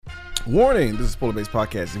Warning, this is Spoiler Based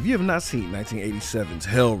Podcast. If you have not seen 1987's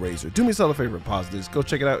Hellraiser, do me a favor, pause this, go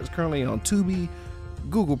check it out. It's currently on Tubi,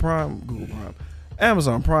 Google Prime,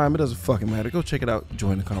 Amazon Prime. It doesn't fucking matter. Go check it out.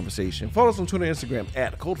 Join the conversation. Follow us on Twitter and Instagram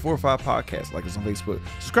at Code45 Podcast. Like us on Facebook.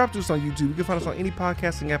 Subscribe to us on YouTube. You can find us on any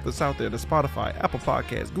podcasting app that's out there. There's Spotify, Apple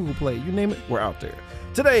Podcasts, Google Play. You name it, we're out there.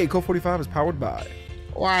 Today, Code45 is powered by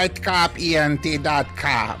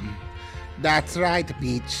WhiteCupENT.com. That's right,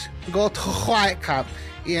 bitch. Go to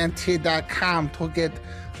WhiteCupENT.com to get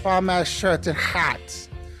formal shirts and hats.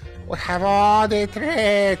 We have all the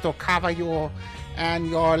tray to cover you and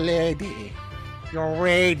your lady. Your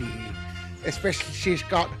lady. Especially she's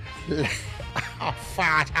got a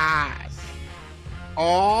fat ass.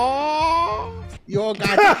 Oh, you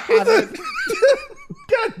got to have it.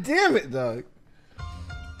 God damn it, dog.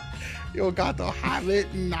 You got to have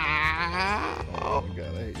it now. Oh,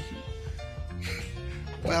 God, I hate you.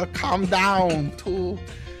 Well, come down to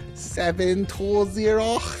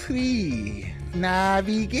 7203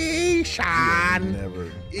 Navigation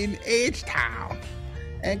in H-Town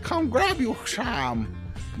and come grab you some,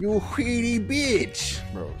 you greedy bitch.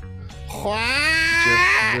 Bro,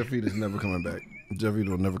 What? Jeff Eat is never coming back. Jeff Eat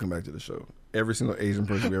will never come back to the show. Every single Asian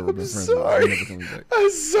person we've ever been friends with is never coming back.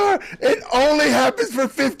 I'm sorry. It only happens for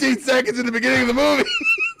 15 seconds in the beginning of the movie.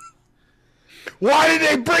 Why did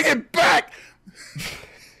they bring it back?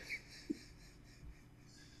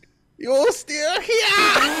 You're still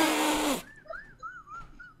here.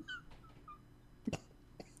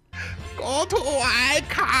 Go to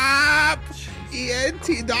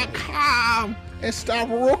WhiteCupENT.com and stop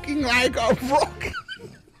looking like a broken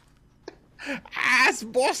ass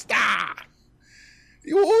buster.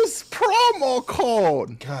 Use promo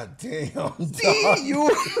code God damn. DULT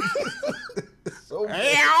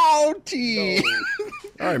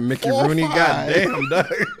All right, Mickey Rooney, goddamn,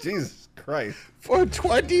 dog. Jesus Christ. for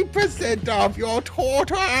 20% off your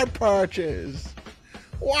total purchase.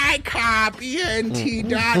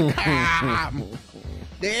 WhiteCupENT.com.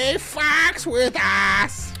 They fucks with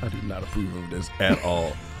us. I do not approve of this at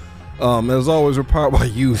all. As always, we're powered by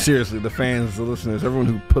you. Seriously, the fans, the listeners, everyone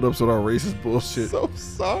who put up with our racist bullshit. So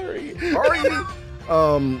sorry. Are you?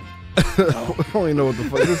 I don't even know what the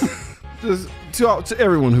fuck. Just to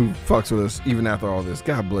everyone who fucks with us, even after all this,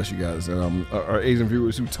 God bless you guys, and our Asian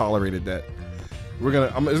viewers who tolerated that. There's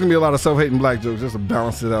gonna be a lot of self-hating black jokes just to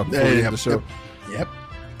balance it out before we end the show. Yep.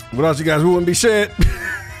 Without you guys, we wouldn't be shit.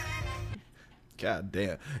 God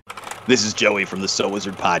damn. This is Joey from the So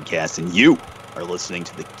Wizard Podcast, and you are listening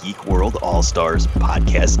to the Geek World All-Stars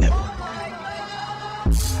Podcast Network.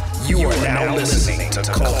 You are now listening to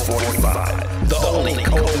Cult 45, the only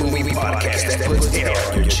cult movie podcast that puts air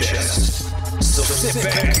on your chest. So sit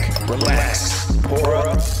back, relax, pour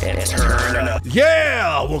up, and turn up.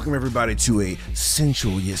 Yeah! Welcome everybody to a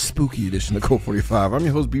sensual yet spooky edition of Code 45. I'm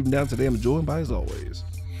your host, Beating Down. Today I'm joined by, as always,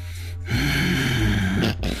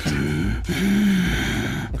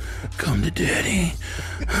 Come to daddy.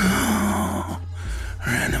 Oh,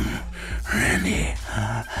 Randy.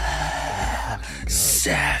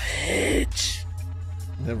 Savage.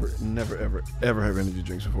 Never, ever have energy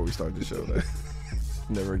drinks before we start this show.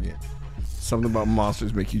 Never again. Something about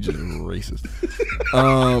monsters make you just racist.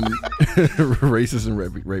 Racist and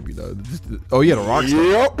rapey, though. Oh, you had a rock star.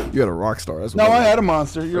 Yep. You had a rock star. That's No, what I had a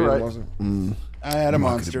monster. You're right. I had a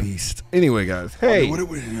monster. Beast. Anyway, guys. Hey. What's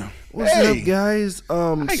up, guys?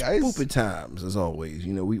 Hi, guys. Spoopy times, as always.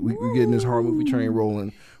 You know, we're getting this horror movie train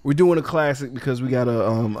rolling. We're doing a classic because we got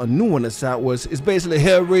a new one that's out. It's basically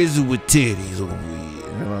Hellraiser with titties over here.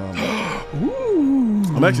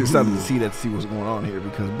 I'm actually excited to see what's going on here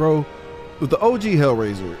because, bro, with the OG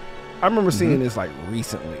Hellraiser, I remember seeing this like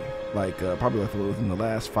recently, probably like within the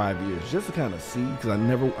last 5 years, just to kind of see because I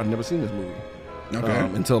never seen this movie. Okay.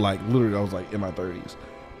 Until like literally I was like in my 30s,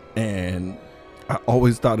 and I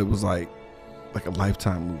always thought it was like a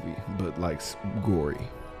Lifetime movie, but like gory.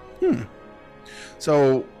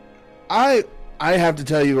 So, I have to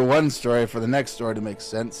tell you one story for the next story to make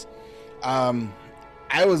sense.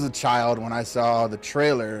 I was a child when I saw the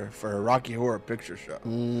trailer for Rocky Horror Picture Show,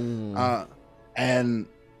 and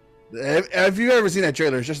if you've ever seen that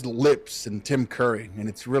trailer, it's just lips and Tim Curry, and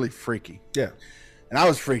it's really freaky. Yeah. And I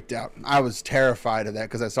was freaked out. I was terrified of that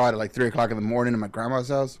because I saw it at like 3 o'clock in the morning in my grandma's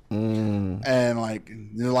house. And like,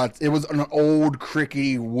 it was an old,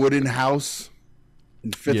 cricky wooden house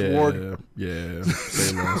in Fifth Ward. Yeah.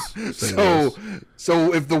 Say less.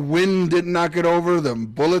 So if the wind didn't knock it over, the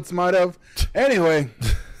bullets might have. Anyway,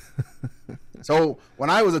 so when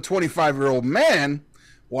I was a 25-year-old man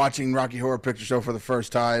watching Rocky Horror Picture Show for the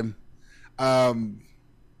first time,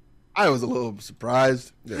 I was a little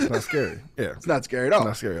surprised. Yeah, it's not scary. Yeah, It's not scary at all.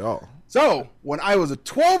 not scary at all. So, when I was a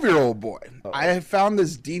 12-year-old boy, I found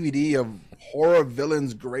this DVD of horror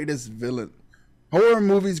movies' greatest villains.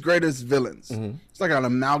 It's like an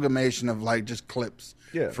amalgamation of like just clips.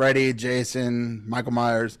 Yeah. Freddy, Jason, Michael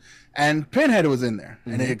Myers, and Pinhead was in there,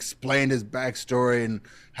 and it explained his backstory and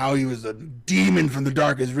how he was a demon from the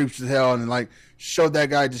darkest reaches of hell, and like showed that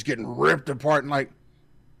guy just getting ripped apart and like,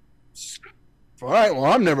 all right, well,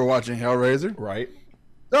 I'm never watching Hellraiser. Right.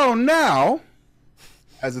 So now,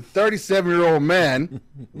 as a 37-year-old man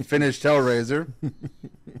who finished Hellraiser,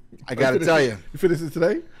 I got to tell you, You finished it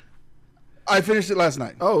today? I finished it last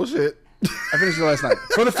night. Oh shit. I finished it last night.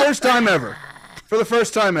 For the first time ever.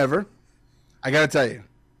 I got to tell you,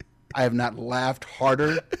 I have not laughed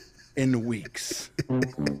harder in weeks.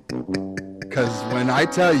 Because when I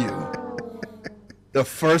tell you, the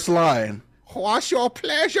first line, "What's your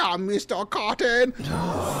pleasure, Mr. Cotton?"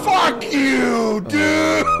 Fuck you,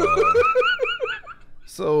 dude.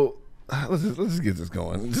 So let's just get this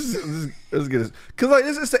going. Let's get this, cause like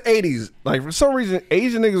it's the '80s. Like for some reason,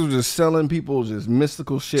 Asian niggas were just selling people just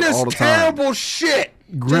mystical shit all the Just time. terrible shit.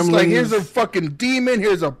 Just like, Gremlins. here's a fucking demon.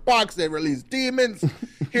 Here's a box that release demons.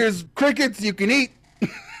 Here's crickets you can eat,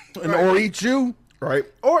 or eat you. Right.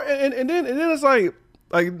 Or and then it's like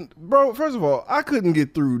bro. First of all, I couldn't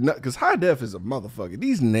get through because high def is a motherfucker.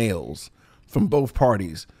 These nails from both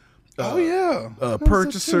parties. Oh yeah,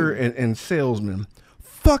 Purchaser and salesman,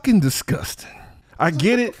 fucking disgusting. I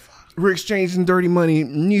get it. We're exchanging dirty money.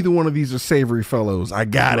 Neither one of these are savory fellows. I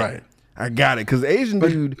got it. Right. I got it. Because the Asian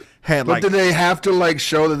dude had But like. do they have to like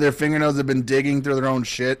show that their fingernails have been digging through their own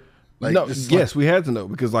shit? Like, No, just yes, we had to know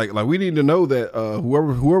because like we need to know that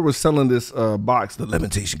whoever was selling this box, the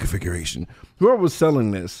limitation configuration, whoever was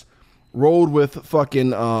selling this, rolled with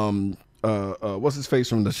fucking what's his face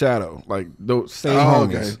from The Shadow, like those same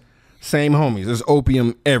homies, okay. same homies. There's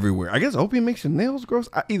opium everywhere. I guess opium makes your nails gross.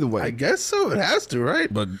 Either way, I guess so. It has to,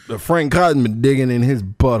 right? but Frank Cotton been digging in his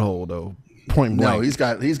butthole though, point blank. No, he's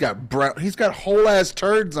got whole ass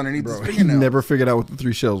turds underneath his He fingernails. never figured out what the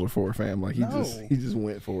 3 shells were for, fam. Like he just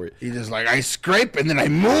went for it. He just like, I scrape and then I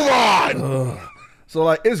move on. So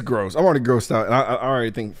like it's gross. I'm already grossed out, and I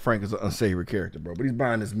already think Frank is an unsavory character, bro. But he's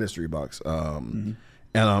buying this mystery box, and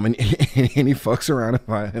he fucks around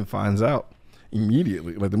and finds out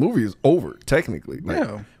immediately. Like the movie is over technically. Like,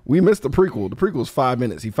 Yeah. we missed the prequel. The prequel is 5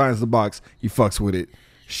 minutes. He finds the box. He fucks with it.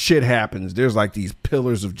 Shit happens. There's like these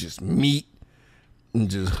pillars of just meat and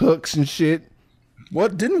just hooks and shit.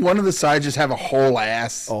 What, didn't one of the sides just have a whole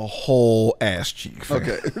ass? A whole ass cheek. fam.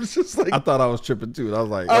 Okay, it's just like I thought I was tripping too. I was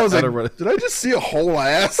like, did I just see a whole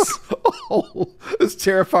ass? It's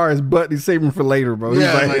terrifying his butt. He's saving for later, bro. He's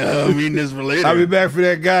Yeah, I'm eating this for later. I'll be back for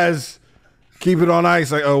that, guys. Keep it on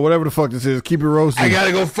ice. Like, oh, whatever the fuck this is. Keep it roasted. I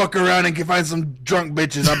gotta go fuck around and find some drunk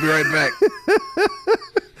bitches. I'll be right back.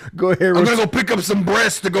 Go ahead. I'm roast- gonna go pick up some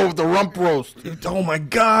breasts to go with the rump roast. Oh my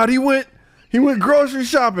God, he went grocery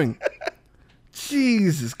shopping.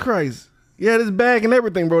 Jesus Christ. Yeah, this bag and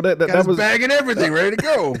everything, bro. That Got his was bag and everything ready to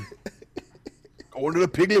go. Going to the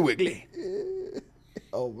Piggly Wiggly.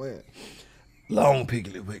 Oh man. Long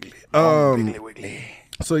Piggly Wiggly. Piggly Wiggly.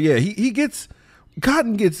 So yeah,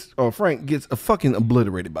 Frank gets a fucking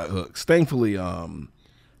obliterated by hooks. Thankfully,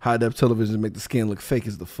 high def television make the skin look fake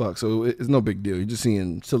as the fuck, so it's no big deal. You're just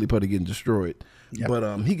seeing silly putty getting destroyed. Yep.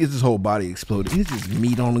 But he gets his whole body exploded. He's just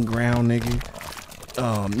meat on the ground, nigga.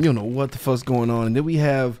 You don't know what the fuck's going on. And then we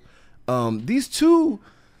have these two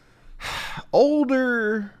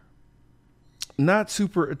older, not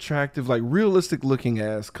super attractive, like realistic looking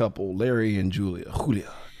ass couple, Larry and Julia.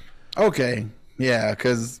 Okay, yeah,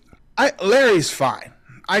 because Larry's fine.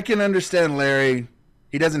 I can understand Larry.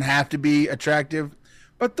 He doesn't have to be attractive,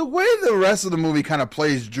 but the way the rest of the movie kind of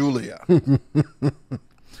plays Julia,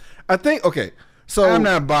 I think, okay, so I'm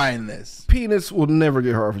not buying this. penis will never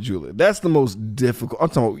get hard for Julia. That's the most difficult. I'm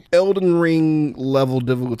talking about Elden Ring level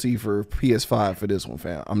difficulty for PS5 for this one,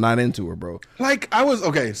 fam. I'm not into her, bro. Like,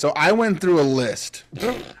 so I went through a list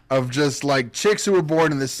of just like chicks who were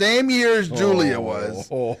born in the same year as Julia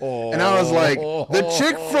was. And I was like, the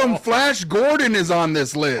chick from Flash Gordon is on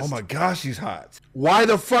this list. Oh my gosh, she's hot. Why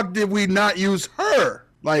the fuck did we not use her?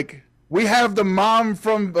 Like, we have the mom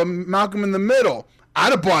from Malcolm in the Middle.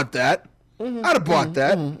 I'd have bought that. I'd have bought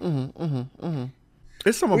that.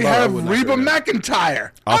 It's something We about have I would not Reba do that.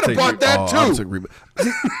 McEntire. I'll I'd have take bought Reba. that I'll too. take Reba.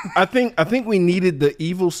 I think we needed the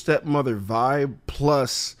evil stepmother vibe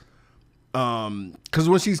plus, because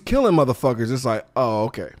when she's killing motherfuckers, it's like, oh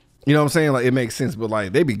okay, You know what I'm saying? Like, it makes sense, but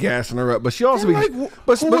like they be gassing her up. But she also be,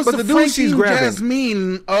 but who was the dude she's grabbing,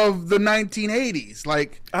 Jasmine of the 1980s.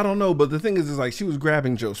 Like, I don't know, but the thing is like she was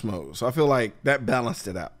grabbing Joe Schmo, so I feel like that balanced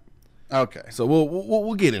it out. okay, So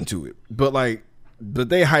we'll get into it, but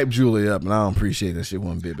they hype Julia up, and I don't appreciate that shit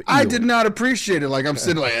one bit. But I did not appreciate it. Like, I'm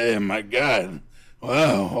sitting like, oh my god,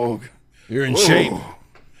 wow, oh, you're in shape.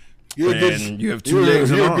 You're And you have 2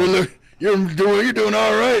 legs and arms. You're doing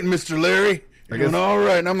all right, Mr. Larry. You're doing all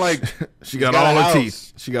right. And I'm like, She got all her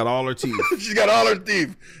teeth. She got all her teeth. She's got all her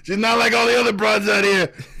teeth. She's not like all the other broads out here.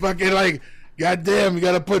 Fucking like, goddamn, you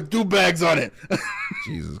got to put 2 bags on it.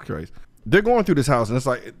 Jesus Christ. They're going through this house, and it's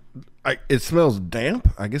like, it smells damp.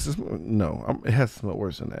 I guess it has to smell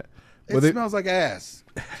worse than that. It smells like ass.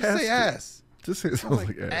 Just say ass. Just say it smells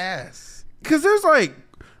like ass. Ass. Because there's like,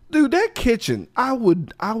 dude, that kitchen, I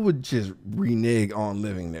would just renege on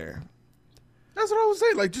living there. That's what I was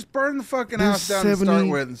saying. Like, just burn the fucking house down to 70 start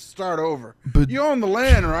with and start over. But you own the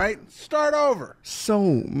land, right? Start over. So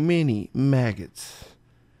many maggots.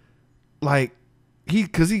 Like,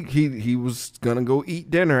 because he was gonna go eat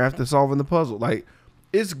dinner after solving the puzzle. Like,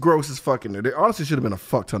 it's gross as fuck in there. There honestly should have been a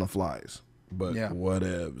fuck ton of flies. But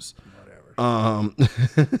whatevs.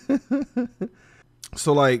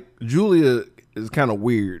 So like Julia is kind of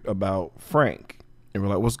weird about Frank, and we're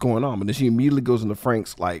like, what's going on? But then she immediately goes into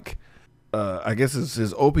Frank's like, I guess it's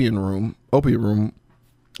his opiate room.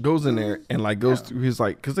 Goes in there and like goes through his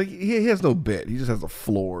like, because he has no bed. He just has a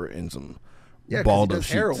floor and some balled up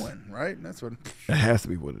sheets. Heroin, right? That's what. That has to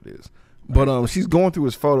be what it is. But she's going through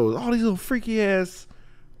his photos, all these little freaky ass,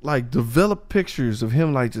 like developed pictures of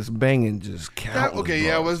him like just banging, just countless.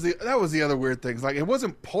 That was the other weird thing. Like, it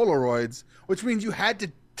wasn't Polaroids, which means you had to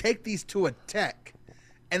take these to a tech,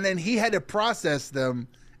 and then he had to process them,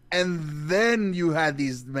 and then you had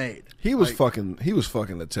these made. He was fucking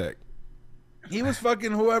the tech. He was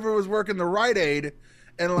fucking whoever was working the Rite Aid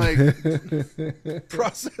and like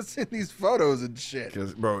processing these photos and shit.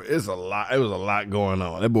 Because bro, it's a lot. It was a lot going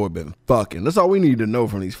on. That boy been fucking. That's all we need to know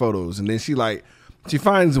from these photos. And then she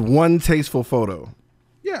finds one tasteful photo.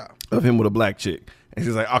 Yeah. Of him with a black chick. And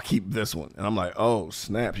she's like, I'll keep this one. And I'm like, oh,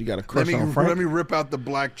 snap. You got a crush on Frank? Let me rip out the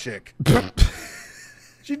black chick.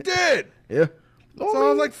 She did. Yeah. So I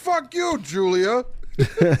was like, fuck you, Julia.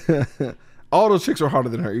 All those chicks are harder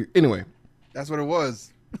than her. Anyway. That's what it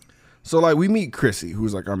was. So, like, we meet Chrissy,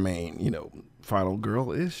 who's like our main, final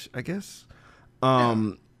girl-ish, I guess.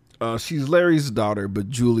 She's Larry's daughter, but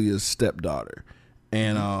Julia's stepdaughter.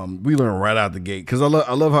 And we learn right out the gate, because I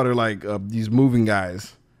love how they're like, these moving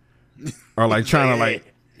guys are like trying to like,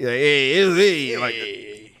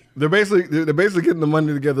 like they're basically getting the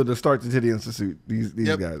money together to start the Titty Institute. These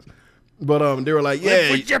guys, but they were like,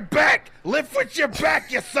 lift with your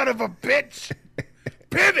back, you son of a bitch,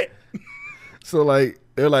 pivot. So like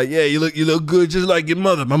they're like, yeah, you look good just like your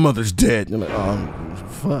mother. My mother's dead. And they're like, oh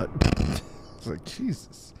fuck. It's like,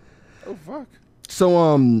 Jesus. Oh fuck.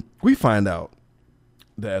 So we find out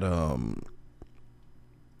that that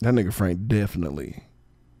nigga Frank definitely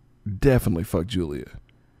fucked Julia.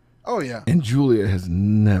 Oh yeah. And Julia has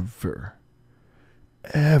never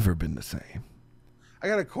ever been the same. I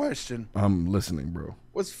got a question. I'm listening, bro.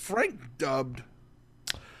 Was Frank dubbed?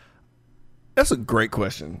 That's a great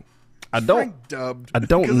question. I don't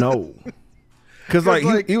know. Cause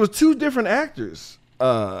like he was 2 different actors.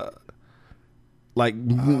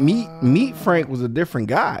 Meet Frank was a different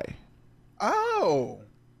guy. Oh.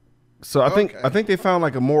 So I think they found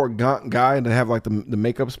like a more gaunt guy to have like the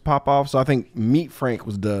makeups pop off. So I think Meet Frank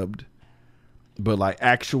was dubbed, but like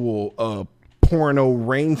actual porno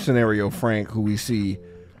rain scenario Frank, who we see.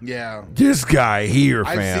 Yeah. This guy here,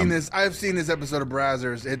 fam. I've seen this episode of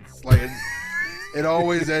Brazzers. It's like it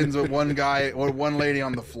always ends with one guy or one lady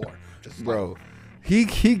on the floor. Just bro. He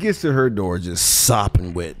gets to her door just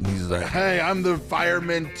sopping wet. And he's like, hey, I'm the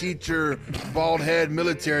fireman, teacher, bald head,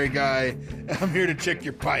 military guy. I'm here to check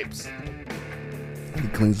your pipes. He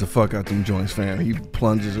cleans the fuck out them joints, fam. He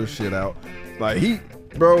plunges her shit out. Like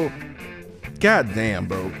bro, goddamn,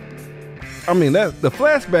 bro. I mean, the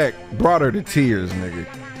flashback brought her to tears, nigga.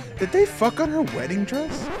 Did they fuck on her wedding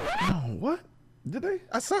dress? No, what? Did they?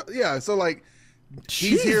 I saw, yeah, so like,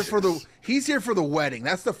 He's here for the wedding.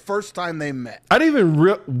 That's the first time they met. I didn't even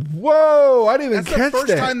Whoa! I didn't even catch that. That's the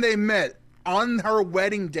first time they met. On her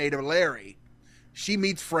wedding day to Larry, she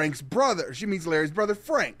meets Frank's brother. She meets Larry's brother,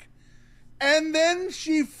 Frank. And then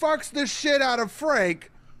she fucks the shit out of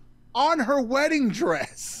Frank on her wedding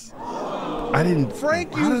dress. I didn't.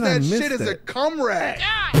 Frank used that shit as a cum rag.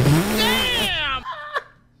 God damn!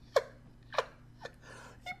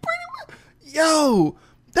 Yo,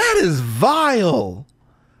 that is vile.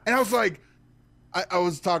 And I was like, I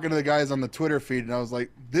was talking to the guys on the Twitter feed, and I was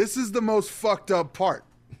like, "This is the most fucked up part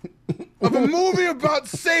of a movie about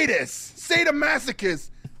sadists, sadomasochists.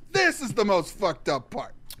 This is the most fucked up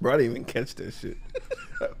part." Bro, I didn't even catch that shit.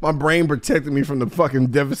 My brain protected me from the fucking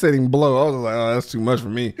devastating blow. I was like, oh, that's too much for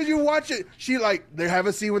me. Because you watch it, they have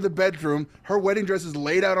a scene with the bedroom. Her wedding dress is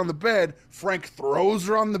laid out on the bed. Frank throws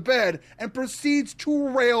her on the bed and proceeds to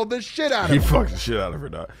rail the shit out of her. He fucked the shit out of her,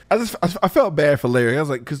 dog. I felt bad for Larry. I was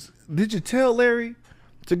like, because did you tell Larry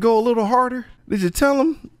to go a little harder? Did you tell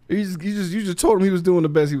him? You just told him he was doing the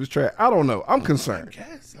best he was trying. I don't know. I'm concerned.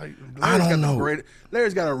 Yes, I don't know.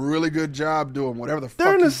 Larry's got a really good job doing whatever the fuck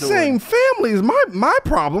They're in the he's doing. same family is my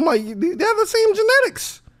problem. Like they have the same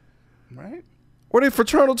genetics. Right? Were they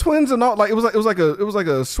fraternal twins and all? Like it was like a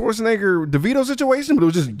Schwarzenegger DeVito situation, but it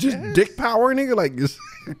was just dick power, nigga. Like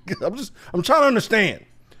I'm trying to understand.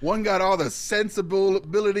 One got all the sensible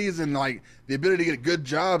abilities and like the ability to get good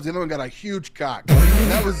jobs. The other one got a huge cock.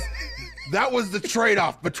 That was the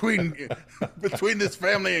trade-off between this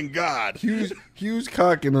family and God. Huge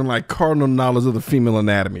cock and then like cardinal knowledge of the female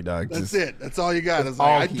anatomy, dog. That's it. That's all you got. It's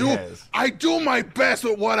all like I do my best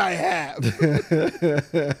with what I have.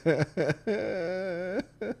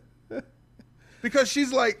 Because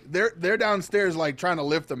she's like they're downstairs like trying to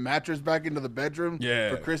lift the mattress back into the bedroom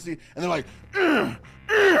for Christy, and they're like,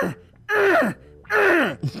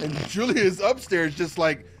 and Julia's upstairs just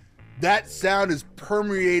like. That sound is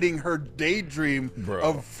permeating her daydream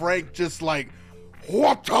of Frank just like,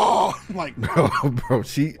 what like, bro,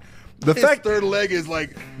 his third leg is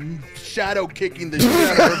like shadow kicking the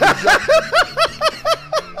shit out of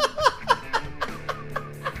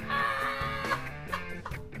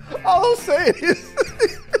her. All I'm saying is,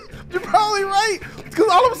 you're probably right. Because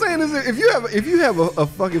all I'm saying is, if you have a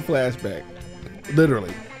fucking flashback,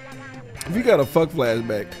 literally, if you got a fuck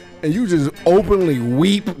flashback. And you just openly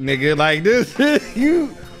weep, nigga, like this.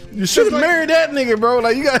 You should have married that nigga, bro.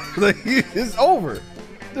 Like you got, like it's over.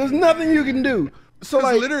 There's nothing you can do. So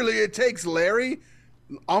like, literally, it takes Larry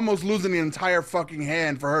almost losing the entire fucking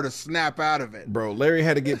hand for her to snap out of it. Bro, Larry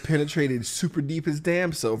had to get penetrated super deep his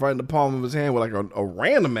damn self, right in the palm of his hand with like a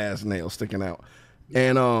random ass nail sticking out.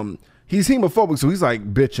 And he's hemophobic, so he's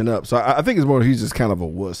like bitching up. So I think it's more he's just kind of a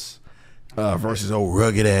wuss versus old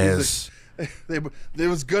rugged ass. It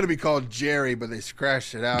was going to be called Jerry, but they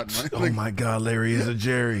scratched it out. Oh my God, Larry is a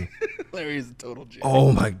Jerry. Larry is a total Jerry.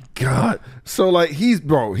 Oh my God. So like I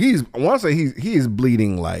want to say he is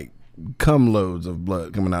bleeding like cum loads of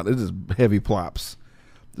blood coming out. It's just heavy plops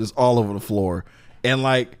just all over the floor. And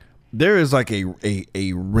like there is like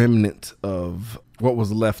a remnant of what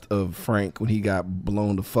was left of Frank when he got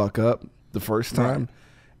blown the fuck up the first time. Right.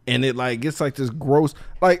 And it like gets like this gross,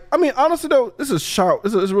 like I mean honestly though, this is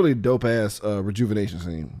a really dope ass rejuvenation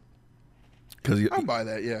scene. Cause I'll buy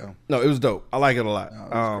that, yeah. No, it was dope. I like it a lot.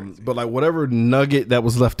 But like whatever nugget that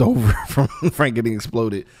was left over from Frank getting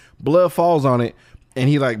exploded, blood falls on it, and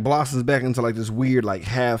he like blossoms back into like this weird like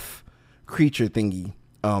half creature thingy,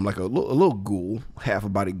 like a little ghoul, half a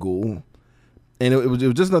body ghoul, and it was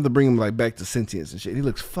just enough to bring him like back to sentience and shit. He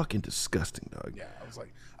looks fucking disgusting, dog. Yeah, I was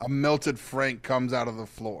like. A melted Frank comes out of the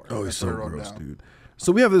floor. Oh, he's so gross, dude.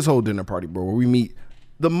 So we have this whole dinner party, bro, where we meet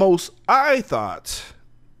the most. I thought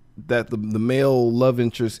that the male love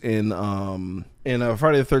interest in Friday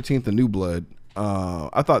the 13th, The New Blood.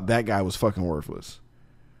 I thought that guy was fucking worthless.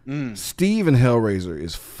 Steve in Hellraiser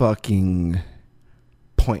is fucking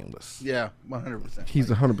pointless. Yeah, 100%. He's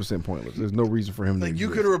 100% pointless. There's no reason for him to. Like you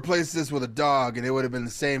could have replaced this with a dog, and it would have been the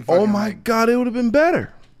same. Oh my God, it would have been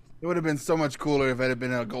better. It would have been so much cooler if it had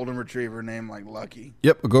been a golden retriever named like Lucky.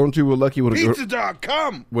 Yep, a golden retriever with Lucky with Pizza Dog,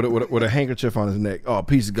 come with a handkerchief on his neck. Oh,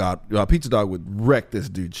 Pizza Dog would wreck this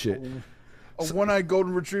dude shit. A one-eyed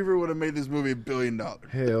golden retriever would have made this movie $1 billion.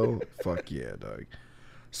 Hell, fuck yeah, dog.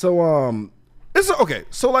 So it's okay.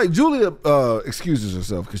 So like Julia excuses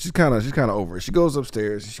herself because she's kind of over it. She goes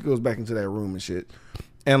upstairs. She goes back into that room and shit.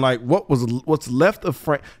 And like what's left of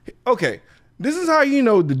Frank? Okay, this is how you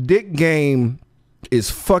know the dick game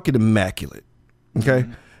is fucking immaculate, okay?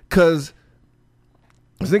 Because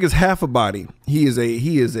this nigga's half a body. He is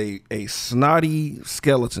a snotty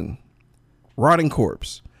skeleton, rotting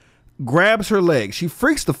corpse. Grabs her leg. She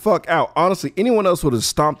freaks the fuck out. Honestly, anyone else would have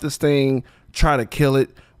stomped this thing, try to kill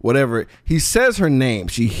it, whatever. He says her name.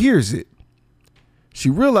 She hears it.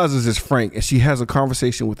 She realizes it's Frank, and she has a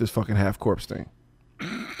conversation with this fucking half corpse thing.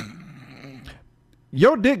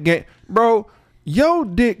 Your dick game, bro. Your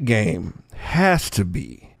dick game has to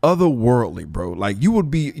be otherworldly, bro. Like you would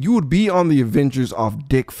be on the Avengers off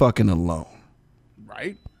dick fucking alone,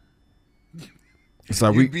 right? It's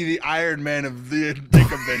like you'd be the Iron Man of the Dick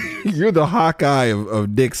Avengers. You're the Hawkeye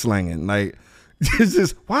of dick slanging. Like It's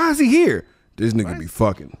just, why is he here? This nigga be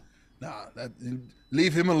fucking. Nah,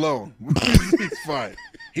 leave him alone. He's fine.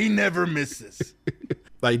 He never misses.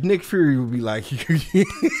 Like Nick Fury would be like,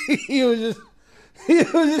 he was just.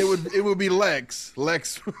 It would be Lex.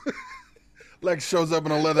 Lex shows up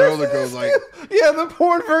in a leather overcoat like, yeah, the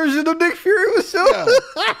porn version of Nick Fury was so. yeah.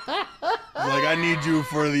 Like, I need you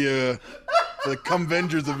for the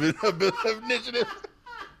Convengers of Initiative.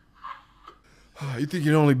 You think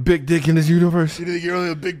you're the only big dick in this universe? You think you're only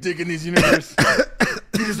a big dick in this universe?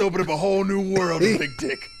 You just opened up a whole new world of big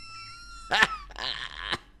dick.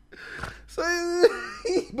 So,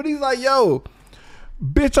 but he's like, yo,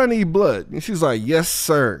 bitch, I need blood. And she's like, yes,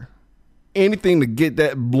 sir. Anything to get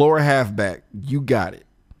that lower half back, you got it.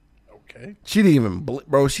 Okay. She didn't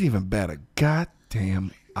even bat a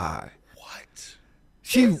goddamn eye. What?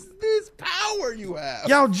 She, This power you have.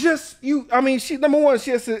 y'all she, number one,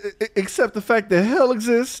 she has to accept the fact that hell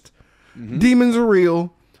exists, demons are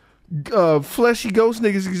real, fleshy ghost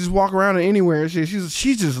niggas can just walk around anywhere and shit.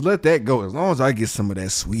 She just let that go. As long as I get some of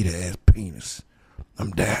that sweet ass penis,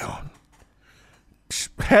 I'm down.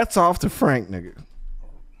 Hats off to Frank, nigga.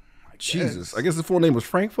 Jesus. I guess the full name was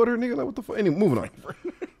Frankfurter, nigga. Like, what the fuck? Anyway, moving on.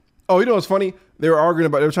 Oh, you know what's funny? They were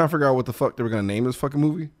trying to figure out what the fuck they were going to name this fucking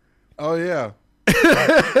movie. Oh, yeah.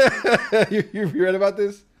 you read about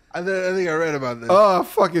this? I think I read about this. Oh, I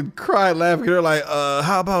fucking cried laughing. They're like,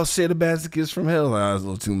 how about Sadomasochist from Hell? That was a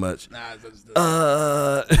little too much.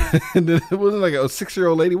 And then it wasn't like a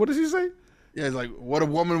 6-year-old lady. What did she say? Yeah, it's like, what a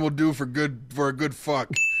woman will do for a good fuck.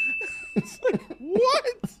 It's like, what?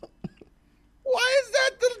 Why is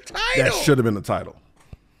that the title? That should have been the title.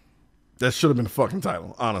 That should have been the fucking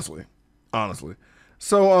title, honestly.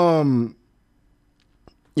 So,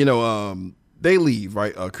 they leave,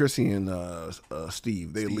 right? Chrissy and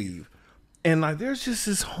Steve, they leave. And like, there's just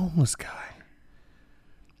this homeless guy,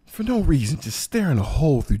 for no reason, just staring a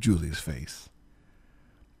hole through Julia's face.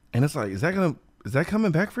 And it's like, is that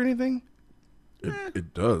coming back for anything?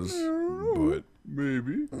 It does, but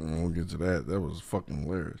Maybe. we'll get to that. That was fucking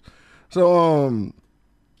hilarious. So,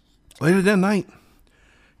 later that night,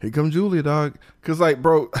 here comes Julia, dog. Cause like,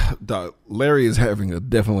 bro, dog, Larry is having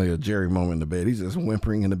definitely a Jerry moment in the bed. He's just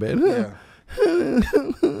whimpering in the bed. Yeah.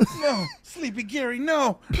 No, Sleepy Gary,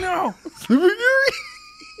 no. Sleepy Gary.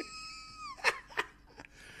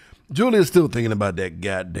 Julia's still thinking about that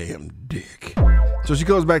goddamn dick. So she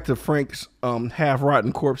goes back to Frank's half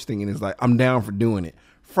rotten corpse thing and is like, I'm down for doing it.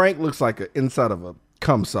 Frank looks like an inside of a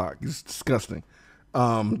cum sock. It's disgusting.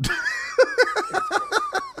 But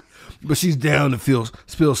she's down to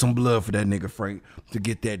spill some blood for that nigga Frank to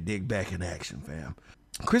get that dick back in action, fam.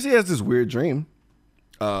 Chrissy has this weird dream.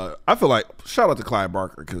 I feel like, shout out to Clyde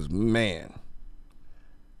Barker, because, man,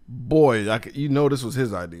 boy, this was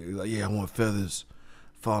his idea. He's like, yeah, I want feathers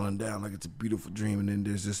falling down like it's a beautiful dream. And then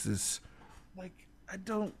there's just this. Like, I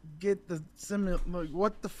don't get the similar. Like,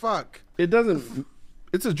 what the fuck? It doesn't.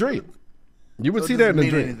 It's a dream. You would So see it that in a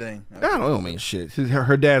doesn't mean dream. anything. I don't mean shit.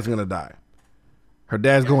 Her dad's going to die. Her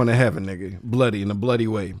dad's going to heaven, nigga. Bloody, in a bloody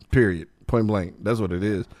way, period. Point blank. That's what it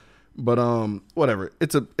is. But whatever.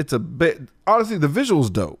 It's a bit. Honestly, the visual's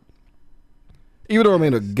dope. Even though it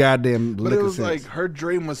made a goddamn But lick it of was sense. like her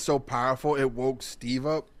dream was so powerful it woke Steve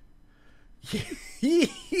up. Steve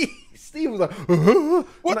was like,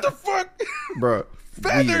 What the fuck? bro,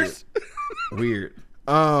 Feathers. Weird.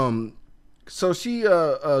 So she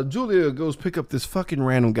Julia goes pick up this fucking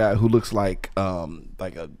random guy who looks like a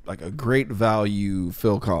great value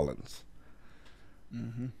Phil Collins.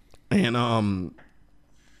 Mm-hmm. And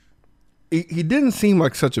he didn't seem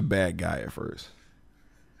like such a bad guy at first.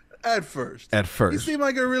 At first. He seemed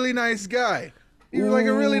like a really nice guy. He was like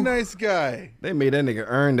a really nice guy. They made that nigga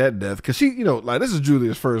earn that death. Because she, this is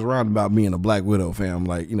Julia's first round about being a Black Widow, fam.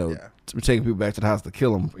 Like, taking people back to the house to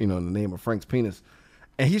kill him, in the name of Frank's penis.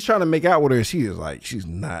 And he's trying to make out with her, and she is like, she's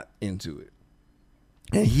not into it.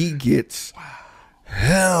 And he gets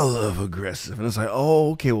hell of aggressive. And it's like,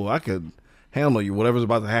 oh, okay, well, I could handle you. Whatever's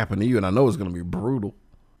about to happen to you, and I know it's going to be brutal.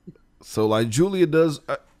 So, like, Julia does...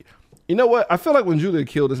 you know what? I feel like when Julia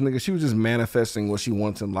killed this nigga, she was just manifesting what she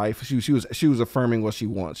wants in life. She was affirming what she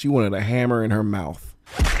wants. She wanted a hammer in her mouth.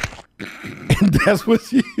 And that's what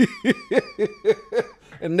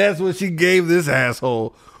she gave this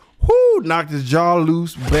asshole. Whoo, knocked his jaw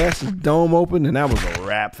loose, bashed his dome open, and that was a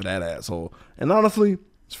wrap for that asshole. And honestly,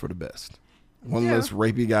 it's for the best. One less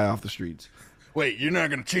rapey guy off the streets. Wait, you're not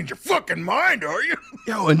gonna change your fucking mind, are you?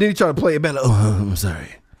 Yo, and then he tried to play it better. Oh, I'm sorry.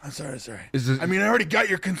 I'm sorry. This- I mean, I already got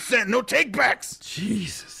your consent. No take backs.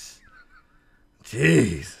 Jesus.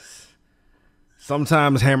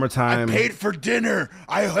 Sometimes hammer I time. paid for dinner.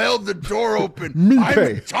 I held the door open. Me I'm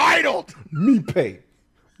pay. entitled. Me pay.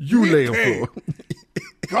 You Me lay a pay. floor.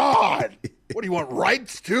 God. What do you want?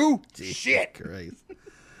 Rights too? Shit. Christ.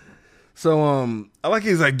 So I like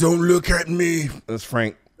he's like, don't look at me. That's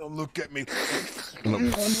Frank. Don't look at me.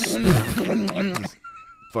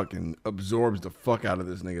 Fucking absorbs the fuck out of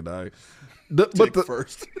this nigga, dog. Dick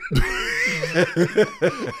first.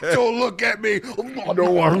 Don't look at me.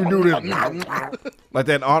 Don't want to do this. Like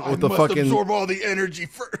that aunt with the must fucking. absorb all the energy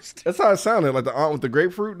first. That's how it sounded. Like the aunt with the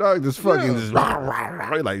grapefruit, dog. Just fucking just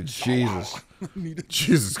like Jesus.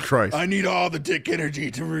 Jesus Christ. I need all the dick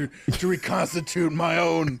energy to reconstitute my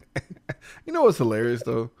own. You know what's hilarious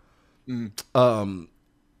though?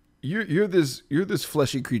 You're this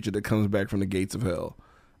fleshy creature that comes back from the gates of hell.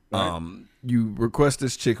 You request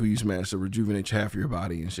this chick who you smash to rejuvenate half of your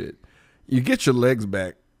body and shit. You get your legs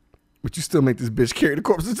back, but you still make this bitch carry the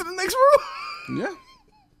corpse into the next room.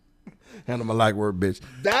 Yeah. Handle my like word, bitch.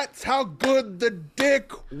 That's how good the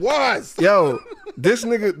dick was. Yo, this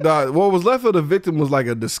nigga, dog, what was left of the victim was like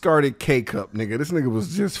a discarded K cup, nigga. This nigga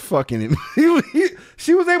was just fucking him.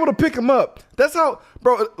 She was able to pick him up. That's how,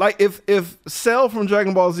 bro. Like if Cell from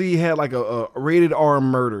Dragon Ball Z had like a rated R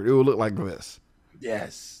murder, it would look like this.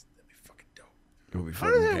 Yes. That'd be fucking dope. It would be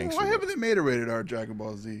fucking gangster. Why haven't they made a rated R Dragon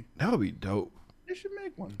Ball Z? That would be dope. They should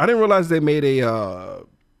make one. I didn't realize they made a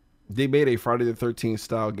Friday the 13th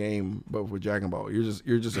style game, but with Dragon Ball.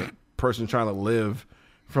 You're just a person trying to live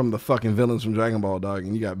from the fucking villains from Dragon Ball, dog,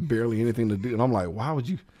 and you got barely anything to do. And I'm like, why would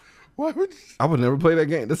you? I would never play that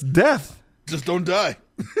game. That's death. Just don't die.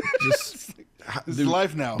 Just This is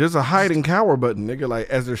life now. There's a hide and cower button, nigga, like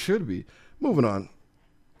as there should be. Moving on.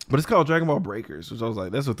 But it's called Dragon Ball Breakers, which I was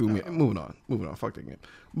like, that's what threw me. Moving on. Fuck that game.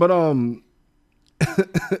 But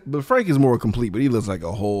but Frank is more complete, but he looks like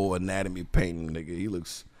a whole anatomy painting, nigga. He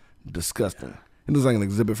looks disgusting. He looks like an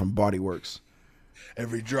exhibit from Body Works.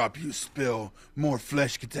 Every drop you spill, more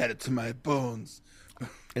flesh gets added to my bones.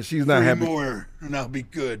 And she's not 3 happy. more, and I'll be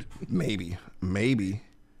good. Maybe. But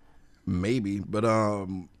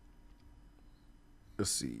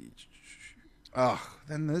let's see.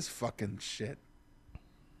 Then this fucking shit.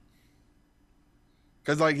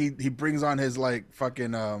 Cause like he brings on his like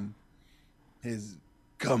fucking his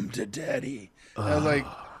come to daddy. And I was like,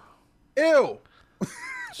 ew.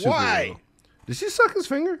 Why? Real. Did she suck his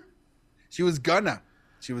finger? She was gonna,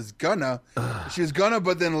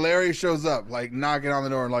 but then Larry shows up, like knocking on the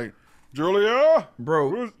door and like, Julia,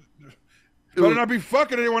 Bro. better not be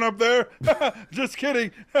fucking anyone up there. Just kidding.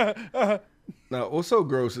 Now, what's so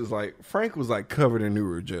gross is like Frank was like covered in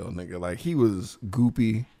Neurogel, nigga. Like he was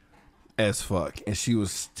goopy as fuck, and she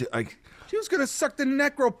was like, She was gonna suck the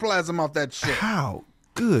necroplasm off that shit. how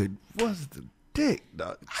good was the dick,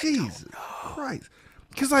 dog? Jesus Christ!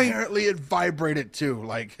 Because like Apparently it vibrated too.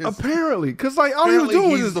 Like apparently, because like all he was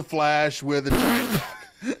doing was he's just the Flash with a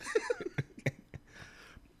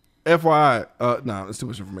FYI. No, it's too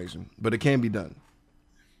much information, but it can be done.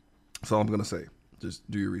 That's all I'm gonna say. Just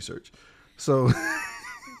do your research. So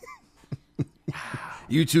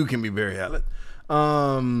you too can be Barry Allen.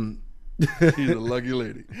 She's a lucky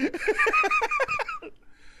lady.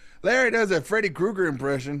 Larry does a Freddy Krueger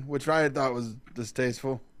impression, which I thought was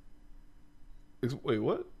distasteful. Wait,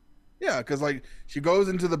 what? Yeah, because like she goes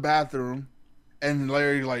into the bathroom, and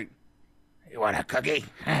Larry like, You want a cookie?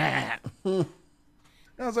 and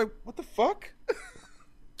I was like, what the fuck?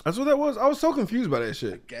 That's what that was. I was so confused by that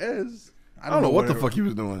shit. Guess I don't know what the fuck he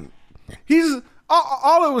was doing. He's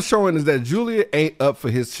all it was showing is that Julia ain't up for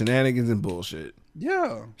his shenanigans and bullshit.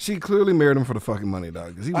 Yeah, She clearly married him for the fucking money,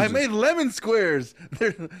 dog. 'Cause he was I just- made lemon squares.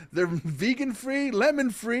 They're vegan free, lemon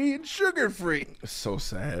free, and sugar free. so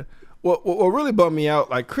sad. What really bummed me out,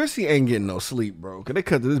 like Chrissy ain't getting no sleep, bro. Cause they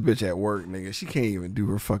cut to this bitch at work, nigga. She can't even do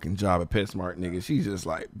her fucking job at PetSmart, nigga. She's just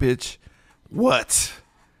like, bitch, what?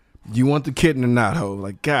 You want the kitten or not, ho?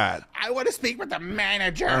 Like, God, I want to speak with the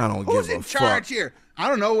manager. I don't Who's give a in charge fuck. here? I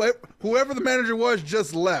don't know. Whoever the manager was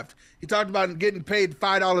just left. He talked about getting paid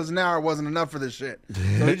 $5 an hour wasn't enough for this shit,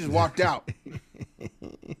 so he just walked out.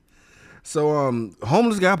 So,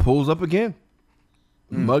 homeless guy pulls up again,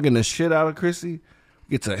 mugging the shit out of Chrissy,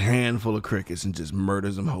 gets a handful of crickets and just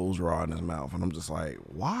murders them hoes raw in his mouth. And I'm just like,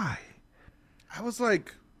 why? I was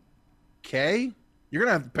like, "Okay, you're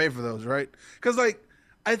gonna have to pay for those, right?" Because like,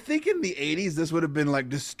 I think in the '80s this would have been like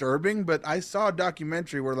disturbing, but I saw a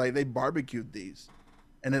documentary where like they barbecued these,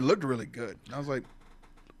 and it looked really good. And I was like,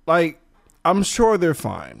 I'm sure they're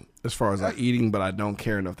fine as far as like eating, but I don't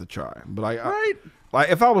care enough to try. But right? like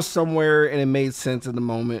if I was somewhere and it made sense in the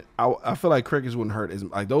moment, I feel like crickets wouldn't hurt as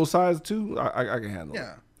like those size too. I can handle.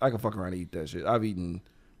 Yeah. it. I can fuck around and eat that shit. I've eaten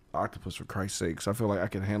octopus for Christ's sake. So I feel like I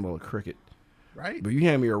can handle a cricket. Right? But you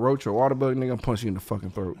hand me a roach or a water bug, nigga, I'm punching you in the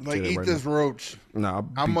fucking throat. Like, Tell you eat right this roach. now. Nah, I'll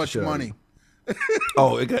How beat the much shit out of money? you.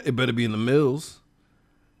 Oh, it better be in the mills.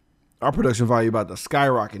 Our production value about to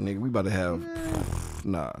skyrocket, nigga. We about to have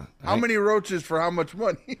How many roaches for how much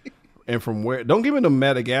money? And from where? Don't give me the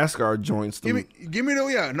Madagascar joints. give me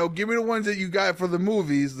the ones that you got for the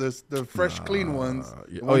movies, the fresh, clean ones.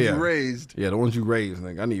 yeah. The Oh, ones yeah. you raised. Yeah, the ones you raised,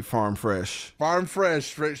 nigga. I need farm fresh. Farm fresh,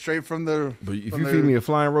 straight from the. But if from you the feed me a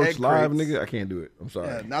flying roach egg live, crates. nigga, I can't do it. I'm sorry.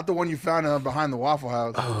 Yeah, not the one you found behind the Waffle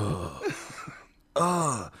House.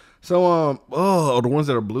 So the ones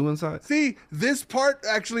that are blue inside. See, this part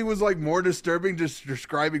actually was like more disturbing, just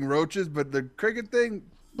describing roaches, but the cricket thing,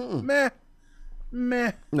 meh.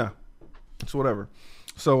 No, it's whatever.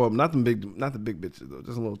 So not the big bitches though.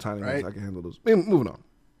 Just a little tiny ones. Right. I can handle those. Moving on.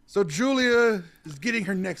 So Julia is getting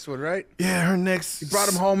her next one, right? Yeah, her next. He brought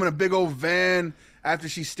him home in a big old van after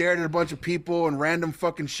she stared at a bunch of people and random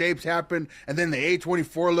fucking shapes happened, and then the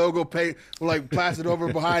A24 logo plastered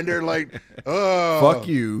over behind her, like, oh. Fuck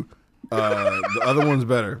you. The other one's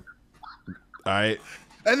better. All right.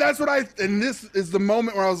 And that's what and this is the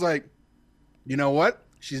moment where I was like, you know what?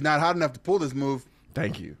 She's not hot enough to pull this move.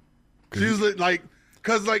 Thank you. She was like,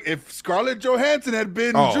 because like if Scarlett Johansson had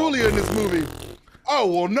been Oh. Julia in this movie, oh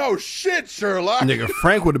well, no shit, Sherlock. Nigga,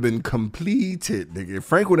 Frank would have been completed. Nigga,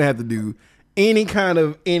 Frank would have had to do any kind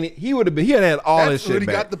of He would have been. He had all That's his what shit he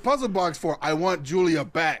back. got the puzzle box for. I want Julia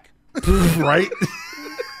back. Right.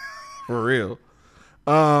 For real.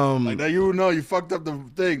 Like now you know you fucked up the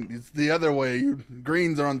thing. It's the other way.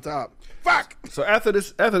 Greens are on top. Fuck. So after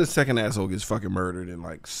this second asshole gets fucking murdered and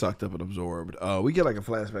like sucked up and absorbed, we get like a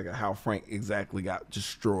flashback of how Frank exactly got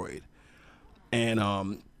destroyed,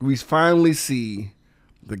 and we finally see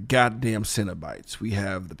the goddamn Cenobites. We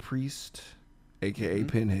have the priest, aka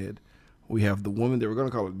Pinhead. We have the woman. They were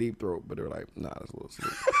gonna call it Deep Throat, but they were like, nah, that's a little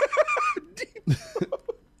sleep.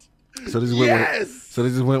 So they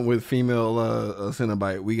just went with female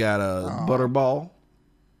Cenobite. We got a Butterball.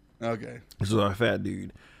 Okay. This is our fat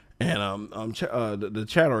dude, and the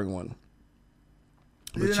chattering one.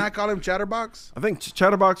 Did I call him Chatterbox? I think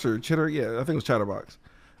Chatterbox or Chitter. Yeah, I think it was Chatterbox.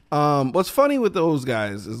 What's funny with those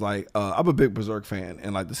guys is like I'm a big Berserk fan,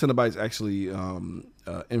 and like the Cenobites actually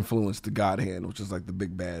influenced the God Hand, which is like the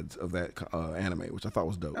big bads of that anime, which I thought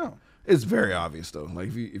was dope. Oh. It's very obvious though. Like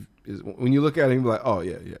when you look at it, you're like, oh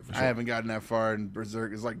yeah, for sure. I haven't gotten that far in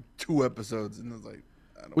Berserk. It's like 2 episodes, and it's like,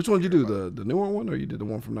 I don't Which one did care you do? about The newer one, or you did the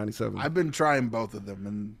one from '97? I've been trying both of them,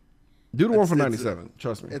 and Do the one from it's- '97.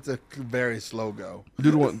 Trust me. it's a very slow go. Do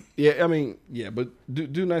the one. Yeah, I mean, yeah, but do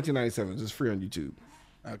 1997. It's free on YouTube.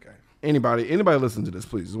 Okay. Anybody listen to this,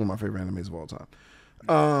 please. It's one of my favorite animes of all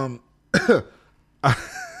time.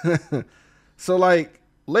 So like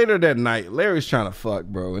later that night, Larry's trying to fuck,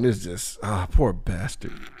 bro, and it's just poor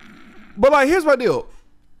bastard. But like, here's my deal.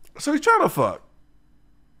 So he's trying to fuck,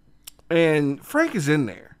 and Frank is in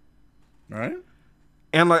there, All right.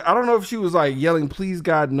 and like I don't know if she was like yelling, "Please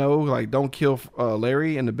God no!" Like don't kill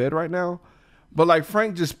Larry in the bed right now. But like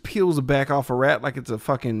Frank just peels the back off a rat like it's a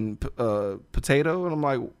fucking potato, and I'm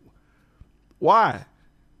like, why?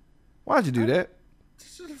 Why'd you do that?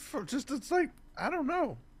 Just it's like, I don't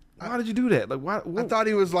know. Why did you do that? Like why? I thought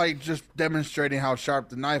he was like just demonstrating how sharp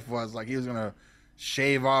the knife was. Like he was gonna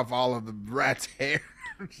shave off all of the rat's hair.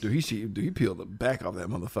 Dude, he peeled the back off that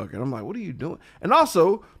motherfucker. And I'm like, what are you doing? And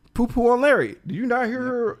also, poo-poo on Larry. Do you not hear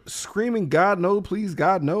her screaming, God no, please,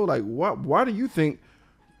 God no? Like, why do you think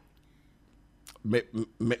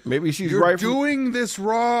maybe she's You're right? doing this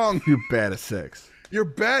wrong. You're bad at sex. You're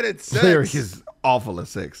bad at sex. Larry is awful at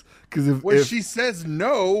sex. Because when if she says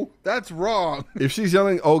no, that's wrong. if she's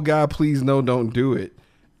yelling, oh God, please no, don't do it,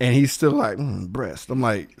 and he's still like, breast. I'm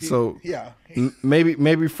like, so Yeah.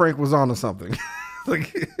 maybe Frank was onto something.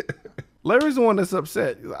 Like Larry's the one that's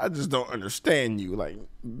upset. I just don't understand you. Like,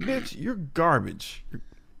 bitch, you're garbage.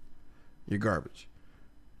 You're garbage.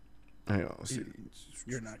 Hang on, let's see.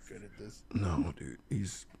 You're not good at this. No, dude,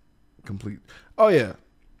 he's complete. Oh yeah.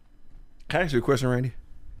 Can I ask you a question, Randy?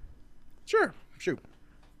 Sure. Shoot.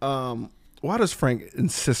 Why does Frank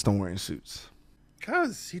insist on wearing suits?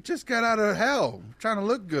 Cause he just got out of hell trying to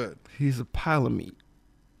look good. He's a pile of meat.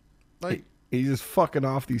 Like He's just fucking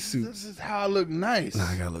off these this suits. is how I look nice. Nah,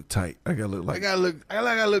 I gotta look tight. I gotta look I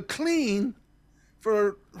like. gotta look clean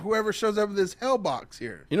for whoever shows up with this hell box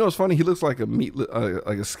here. You know what's funny? He looks like a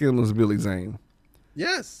like a skinless Billy Zane.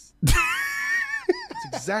 Yes. That's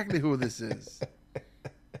exactly who this is.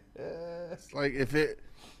 It's like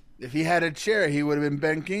if he had a chair, he would have been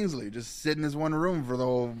Ben Kingsley, just sit in his one room for the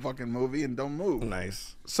whole fucking movie and don't move.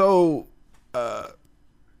 Nice. So,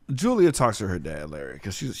 Julia talks to her dad, Larry,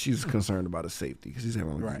 because she's concerned about his safety because he's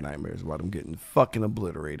having these nightmares about him getting fucking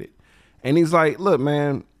obliterated. And he's like, look,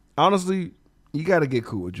 man, honestly, you got to get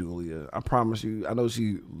cool with Julia. I promise you. I know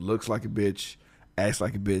she looks like a bitch, acts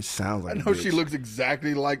like a bitch, sounds like a bitch. I know she looks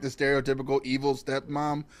exactly like the stereotypical evil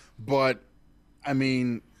stepmom, but, I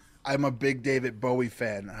mean, I'm a big David Bowie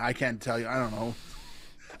fan. I can't tell you. I don't know.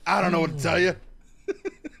 I don't know what to tell you.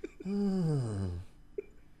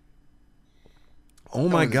 Oh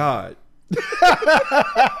my God.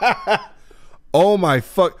 Oh my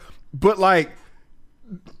fuck. But like,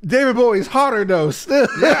 David Bowie's hotter though, still.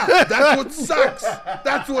 Yeah, that's what sucks.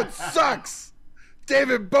 That's what sucks.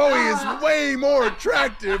 David Bowie is way more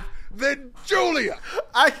attractive than Julia.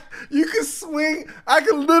 You can swing. I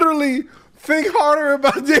can literally think harder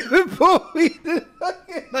about David Bowie.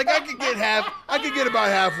 Like I could get about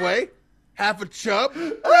halfway. Half a chub.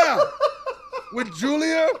 Yeah. With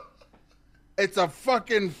Julia, it's a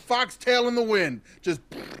fucking foxtail in the wind. Just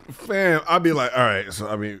fam, I'd be like, all right, so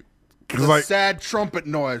I mean, cause like sad trumpet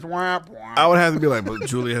noise. Womp, womp. I would have to be like, but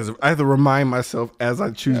Julia has. I have to remind myself as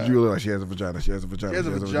I choose Julia, like she has a vagina. She has a vagina. She has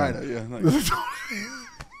a vagina. Yeah. Like,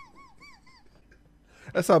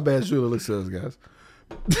 that's how bad Julia looks to us, guys.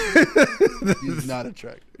 She's not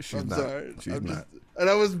attractive. She's I'm not. sorry. She's not. And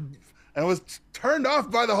I was turned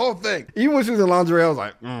off by the whole thing. Even when she was in lingerie, I was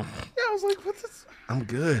like, Yeah, I was like, what's this? I'm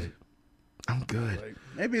good. Like,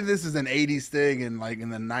 maybe this is an 80s thing and like in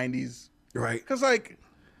the 90s. Right. Because like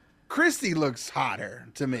Christy looks hotter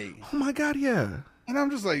to me. Oh my God, yeah. And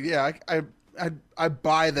I'm just like, yeah, I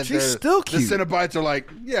buy that. She's still cute. The Cenobites are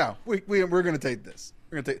like, yeah, we're gonna take this.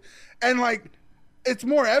 We're gonna take, and like, it's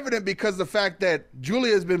more evident because the fact that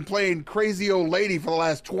Julia has been playing crazy old lady for the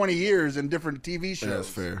last 20 years in different TV shows. Yeah, that's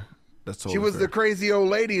fair. That's totally She was fair. the crazy old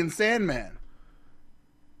lady in Sandman.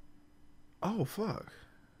 Oh fuck!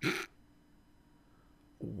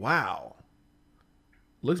 Wow.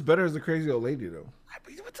 Looks better as the crazy old lady though. I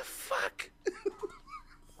mean, what the fuck?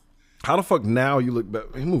 How the fuck now you look better?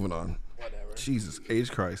 Moving on. Whatever. Jesus,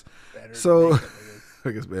 age Christ. Better So, makeup,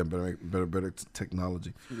 I guess man, better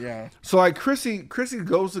technology. Yeah. So like Chrissy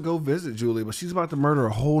goes to go visit Julia, but she's about to murder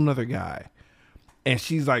a whole nother guy, and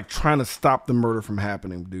she's like trying to stop the murder from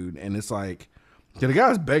happening, dude. And it's like, yeah, the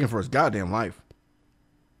guy's begging for his goddamn life.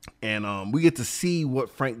 And we get to see what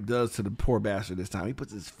Frank does to the poor bastard this time. He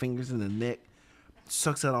puts his fingers in the neck,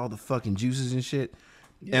 sucks out all the fucking juices and shit.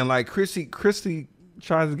 Yeah. And like Christy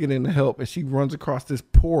tries to get in to help, and she runs across this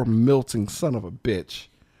poor melting son of a bitch.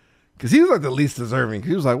 Because he was like the least deserving.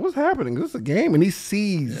 He was like, what's happening? This is a game. And he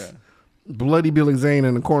sees bloody Billy Zane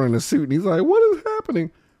in the corner in a suit. And he's like, what is happening?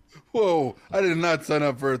 Whoa, I did not sign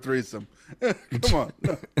up for a threesome. Come on.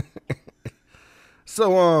 No.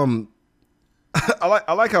 So,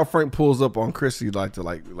 I like how Frank pulls up on Chrissy like to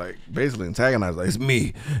like basically antagonize. Like, it's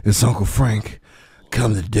me, it's Uncle Frank.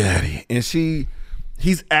 Come to Daddy. And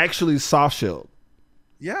he's actually soft shelled.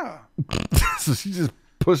 Yeah. So she just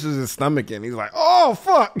pushes his stomach in. He's like, oh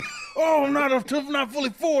fuck. Oh, I'm not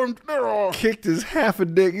fully formed. Kicked his half a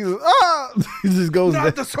dick. He's like, ah. He just goes Not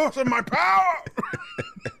back. the source of my power.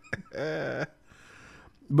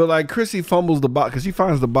 But like Chrissy fumbles the box because she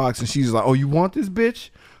finds the box and she's like, oh, you want this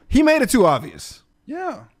bitch? He made it too obvious.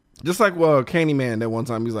 Yeah. Just like Candyman that one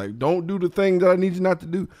time. He's like, don't do the thing that I need you not to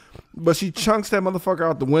do. But she chunks that motherfucker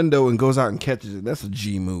out the window and goes out and catches it. That's a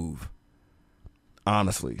G move.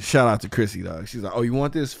 Honestly. Shout out to Chrissy, dog. She's like, oh, you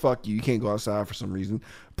want this? Fuck you. You can't go outside for some reason.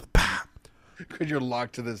 Because you're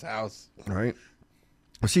locked to this house. Right?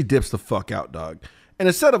 But she dips the fuck out, dog. And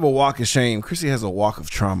instead of a walk of shame, Chrissy has a walk of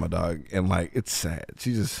trauma, dog. And like, it's sad.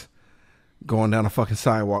 She's just going down a fucking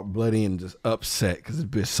sidewalk bloody and just upset because this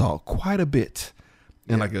bitch saw quite a bit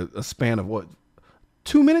in like a span of what,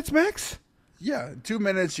 2 minutes max? Yeah, in 2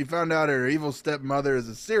 minutes she found out her evil stepmother is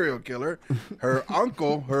a serial killer. Her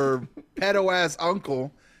uncle, her pedo-ass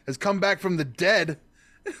uncle, has come back from the dead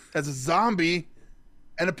as a zombie.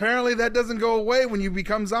 And apparently that doesn't go away when you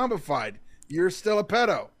become zombified. You're still a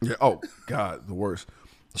pedo. Yeah. Oh, God, the worst.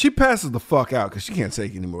 She passes the fuck out because she can't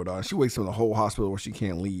take it anymore, dog. She wakes up in the whole hospital where she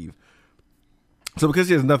can't leave. So because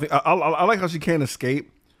she has nothing, I like how she can't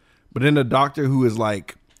escape. But then the doctor, who is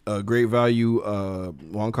like a great value,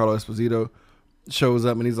 Juan Carlos Esposito, shows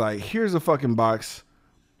up and he's like, here's a fucking box.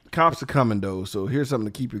 Cops are coming though, so here's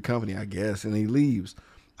something to keep your company, I guess. And he leaves.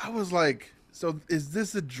 I was like, so is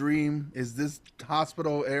this a dream? Is this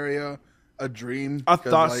hospital area a dream? I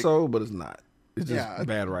thought so, but it's not. It's just Yeah.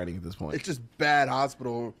 bad writing at this point. It's just bad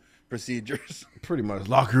hospital procedures. Pretty much.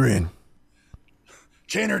 Lock her in.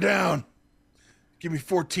 Chain her down. Give me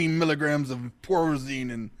 14 milligrams of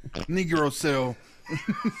Porazine and Negrocell.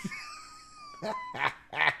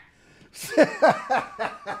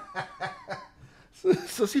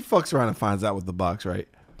 So she fucks around and finds out with the box, right?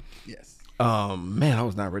 Yes. Man, I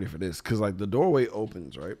was not ready for this because like the doorway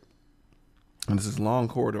opens, right? And it's this long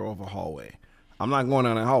corridor over a hallway. I'm not going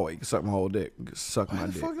down that hallway. You can suck my whole dick. You can suck my Why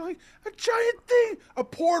the dick. fuck, like a giant thing, a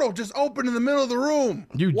portal just opened in the middle of the room.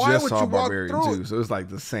 Why just would saw you walk Barbarian through too, it? so it's like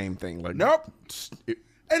the same thing. Like, Nope.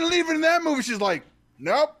 And even in that movie, she's like,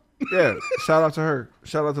 nope. Yeah, shout out to her.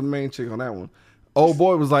 Shout out to the main chick on that one. Old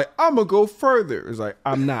boy was like, I'm gonna go further. It's like,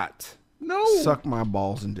 I'm not. No. Suck my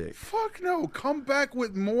balls and dick. Fuck no. Come back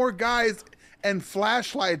with more guys and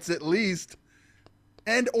flashlights at least.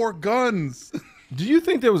 And or guns. Do you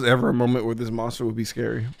think there was ever a moment where this monster would be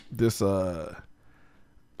scary? This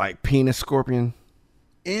like penis scorpion?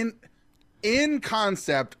 In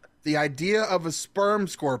concept, the idea of a sperm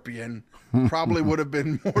scorpion probably would have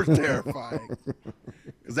been more terrifying.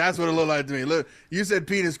 Because that's what it looked like to me. Look, you said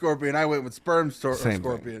penis scorpion, I went with sperm Same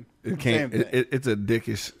scorpion. Thing. It can't. Same thing. It's a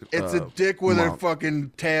dickish. It's a dick with a mouth.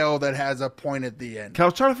 fucking tail that has a point at the end. I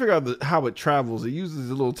was trying to figure out how it travels. It uses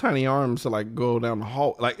the little tiny arms to like go down the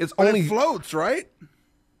hall. Like it's But only. it floats, right?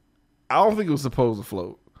 I don't think it was supposed to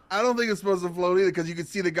float. I don't think it's supposed to float either because you can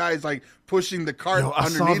see the guys like pushing the cart Yo, I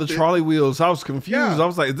underneath saw the it. trolley wheels. I was confused. Yeah. I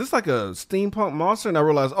was like, "Is this like a steampunk monster?" And I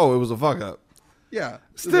realized, oh, it was a fuck up. Yeah.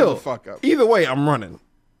 this is Still, a fuck up. either way, I'm running.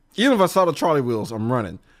 Even if I saw the trolley wheels, I'm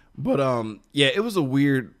running. But yeah, it was a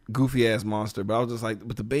weird, goofy ass monster. But I was just like,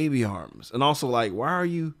 with the baby arms, and also like, why are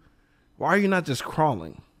you not just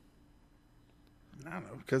crawling? I don't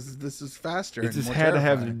know because this is faster. It and just more had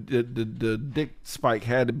terrifying. to have the dick spike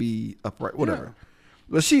had to be upright. Whatever. Yeah.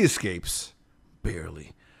 But she escapes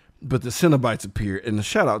barely. But the Cenobites appear, and the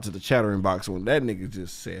shout out to the chattering box when that nigga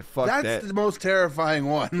just said, "Fuck That's that." the most terrifying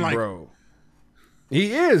one. Like, Bro,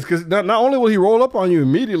 he is because not only will he roll up on you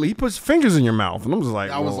immediately, he puts fingers in your mouth, and I'm just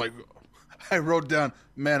like, I was well, like, I wrote down,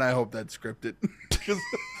 man, I hope that's scripted. 'Cause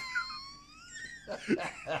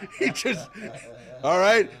he just, all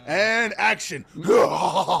right, and action.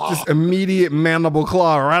 just immediate mandible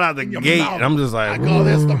claw right out the gate. mouth. And I'm just I like, call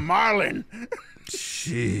this the Marlin.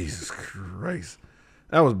 Jesus Christ,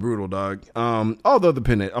 that was brutal, dog. All the other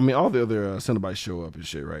Cenobites show up and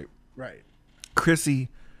shit, right? Right. Chrissy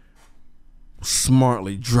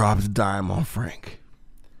smartly drops dime on Frank.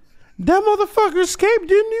 That motherfucker escaped,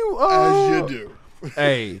 didn't you? As you do.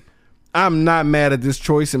 Hey, I'm not mad at this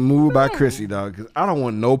choice and move by Chrissy, dog, because I don't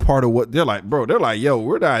want no part of what they're like, bro. They're like, yo,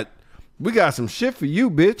 we got some shit for you,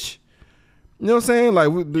 bitch. You know what I'm saying? Like,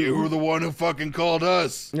 You were the one who fucking called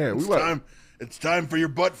us. Yeah, we it's were- time. It's time for your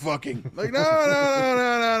butt fucking. Like, no.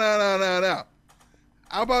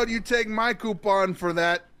 How about you take my coupon for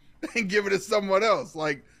that and give it to someone else,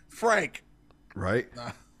 like Frank? right?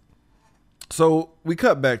 So we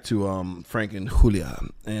cut back to Frank and Julia,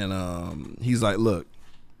 and he's like, look,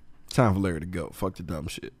 time for Larry to go. Fuck the dumb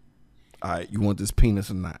shit. All right, you want this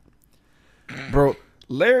penis or not? Bro,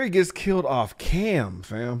 Larry gets killed off cam,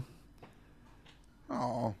 fam.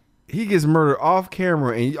 Oh, He gets murdered off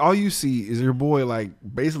camera, and all you see is your boy like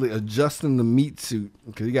basically adjusting the meat suit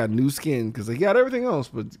because he got new skin because he got everything else,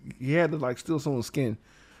 but he had to like steal someone's skin.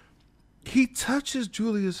 He touches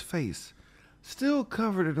Julia's face, still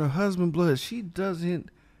covered in her husband's blood. She doesn't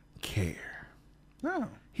care. no.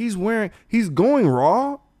 He's going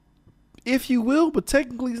raw, if you will, but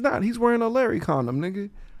technically he's not. He's wearing a Larry condom, nigga.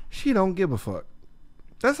 She don't give a fuck.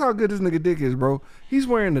 That's how good this nigga dick is, bro. He's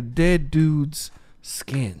wearing a dead dude's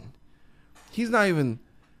skin. It's not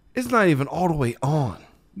even all the way on.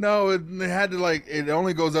 No, it had to like. It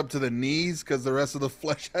only goes up to the knees because the rest of the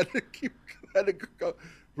flesh had to go,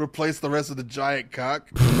 replace the rest of the giant cock.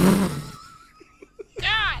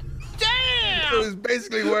 God damn! So he's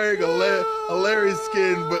basically wearing a Larry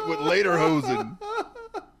skin, but with later hosen.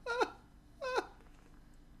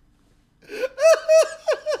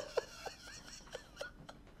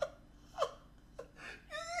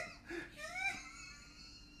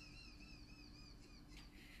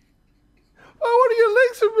 Oh, one of your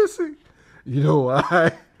legs are missing. You know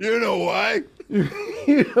why? You know why?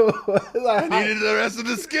 You know why? I needed the rest of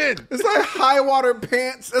the skin. It's like high water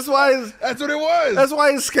pants. That's why That's what it was. That's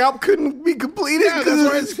why his scalp couldn't be completed. Yeah, that's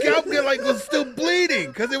why his scalp was still bleeding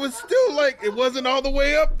because it was still like it wasn't all the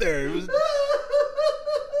way up there. It was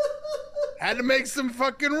had to make some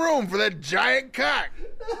fucking room for that giant cock.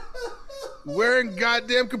 Wearing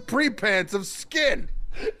goddamn capri pants of skin.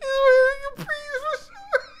 He's wearing a piece.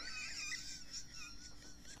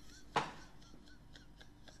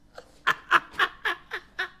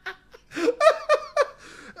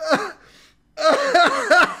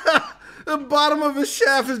 The bottom of his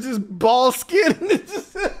shaft is just ball skin. It's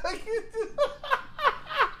just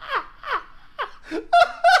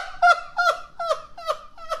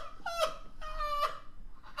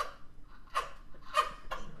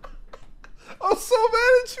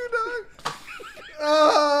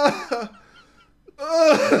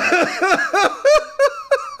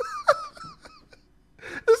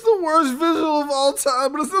It's the worst visual of all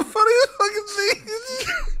time, but it's the funniest fucking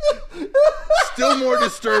thing. Still more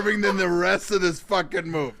disturbing than the rest of this fucking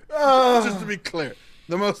movie. Just to be clear,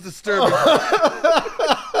 the most disturbing.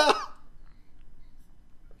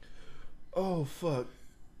 Oh fuck!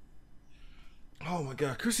 Oh my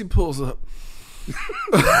god! Chrissy pulls up.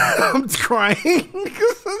 I'm crying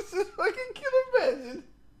because I just fucking can't imagine.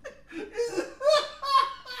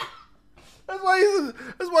 That's why he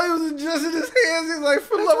was adjusting his hands. He's like,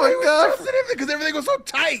 for love of God, Because everything was so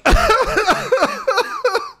tight.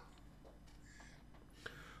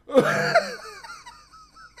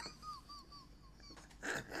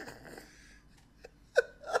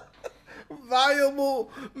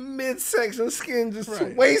 Viable midsection skin just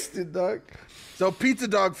Right. wasted, dog. So Pizza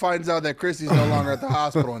Dog finds out that Chrissy's no longer at the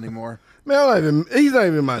hospital anymore. Man, he's not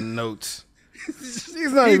even in my notes.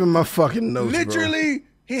 He's not even my fucking notes, bro. Literally,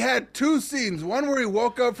 he had two scenes. One where he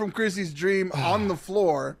woke up from Chrissy's dream on the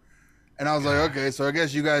floor. And I was like, okay, so I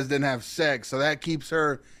guess you guys didn't have sex. So that keeps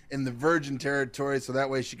her in the virgin territory. So that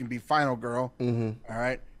way she can be final girl. Mm-hmm. All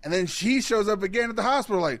right. And then she shows up again at the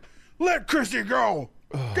hospital like, let Chrissy go.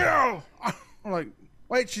 Go. I'm like,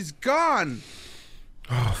 wait, she's gone.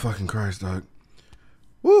 Oh, fucking Christ, dog.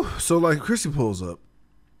 Woo. So, like, Chrissy pulls up.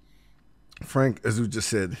 Frank, as we just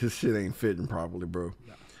said, his shit ain't fitting properly, bro.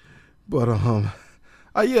 No. But,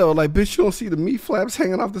 I yell, like, bitch, you don't see the meat flaps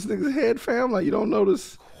hanging off this nigga's head, fam? Like, you don't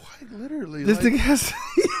notice? Quite literally. This nigga has...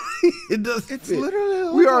 it does It's fit.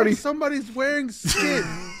 literally we already... like somebody's wearing skin.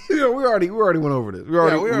 Yeah, we already went over this. We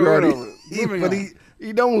already went over it. Moving but on.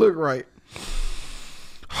 he don't look right.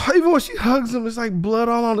 Even when she hugs him, it's like blood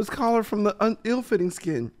all on his collar from the ill-fitting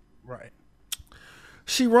skin. Right.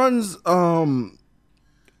 She runs, because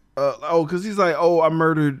he's like, I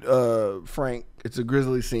murdered Frank. It's a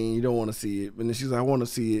grisly scene. You don't want to see it. And then she's like, I want to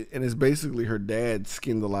see it. And it's basically her dad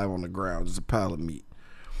skinned alive on the ground. Just a pile of meat.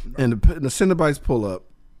 And the Cenobites pull up.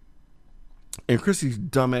 And Chrissy's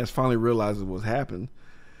dumbass finally realizes what's happened.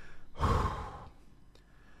 Oh,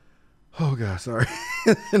 God, sorry.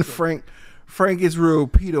 And Frank gets real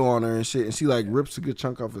pedo on her and shit. And she, like, rips a good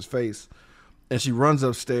chunk off his face. And she runs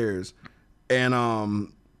upstairs. And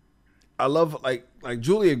I love like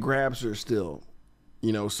Julia grabs her still,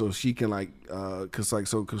 you know, so she can like cause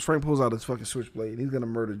Frank pulls out his fucking switchblade and he's gonna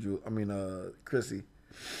murder Chrissy.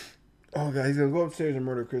 Oh god, he's gonna go upstairs and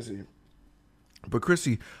murder Chrissy. But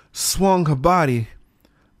Chrissy swung her body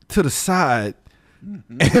to the side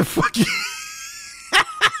and fucking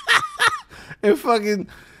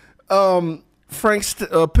Frank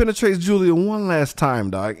penetrates Julia one last time,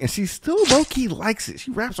 dog, and she still low-key likes it. She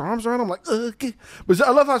wraps her arms around him like, ugh. But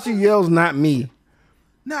I love how she yells, not me.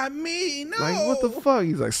 Not me, no. Like, what the fuck?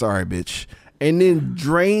 He's like, sorry, bitch. And then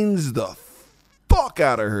drains the fuck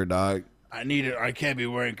out of her, dog. I need it. I can't be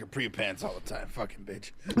wearing capri pants all the time. Fucking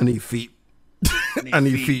bitch. I need feet. I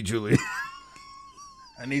need feet, Julia.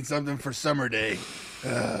 I need something for summer day.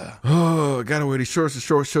 Oh, gotta wear these shorts to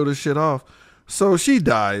show this shit off. So she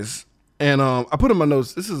dies. And I put in my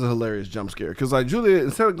notes, this is a hilarious jump scare. Because like Julia,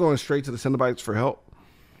 instead of going straight to the Cenobites for help,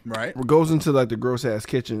 Right. goes into like the gross ass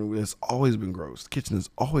kitchen. It's always been gross. The kitchen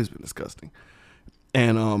has always been disgusting.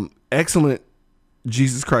 And excellent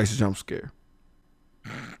Jesus Christ jump scare.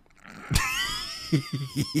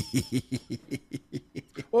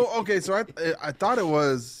 Well, okay, so I thought it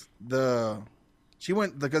was she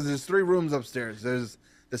went because there's 3 rooms upstairs. There's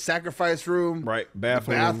the sacrifice room, Right, the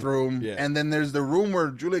bathroom, yeah. and then there's the room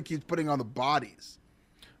where Julia keeps putting all the bodies.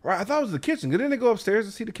 Right, I thought it was the kitchen. Didn't they go upstairs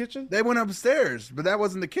to see the kitchen? They went upstairs, but that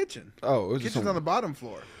wasn't the kitchen. Oh, it was The just kitchen's on the bottom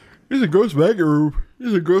floor. It's a gross vacuum room.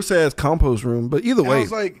 It's a gross ass compost room. But either And way, I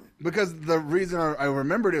was like, because the reason I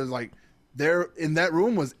remembered it was like that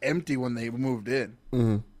room was empty when they moved in.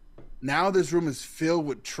 Mm-hmm. Now this room is filled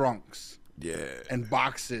with trunks yeah. and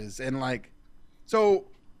boxes and like, so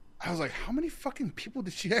I was like, how many fucking people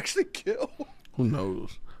did she actually kill? Who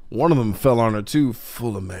knows? One of them fell on her too,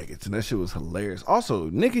 full of maggots, and that shit was hilarious.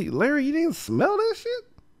 Also, Larry, you didn't smell that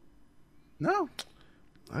shit? No.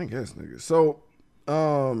 I guess, nigga. So,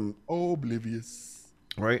 Oblivious.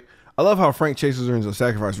 right? I love how Frank chases her into the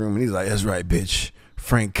sacrifice room, and he's like, "That's right, bitch.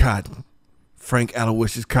 Frank Cotton. Frank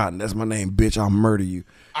Aloysius Cotton. That's my name, bitch. I'll murder you."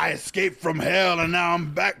 I escaped from hell and now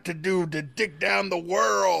I'm back to dig down the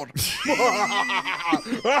world.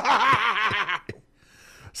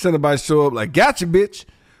 Cenobites show up like, "Gotcha, bitch,"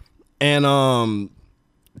 and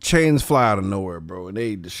chains fly out of nowhere, bro, and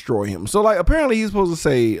they destroy him. So like, apparently he's supposed to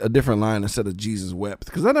say a different line instead of "Jesus wept,"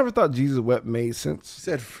 because I never thought "Jesus wept" made sense.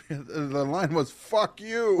 Said the line was "fuck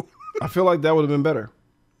you." I feel like that would have been better.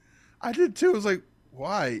 I did too. It was like,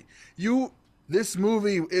 why? this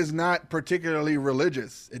movie is not particularly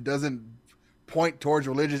religious. It doesn't point towards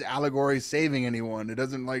religious allegories saving anyone. It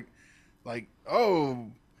doesn't like oh,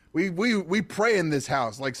 we pray in this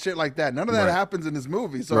house, like shit like that. None of that happens in this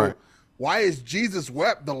movie. So why is Jesus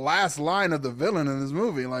wept the last line of the villain in this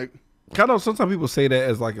movie? Like, I know sometimes people say that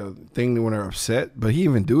as like a thing when they're upset, but he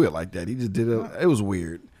even do it like that. He just did it. It was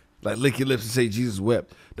weird. Like, lick your lips and say Jesus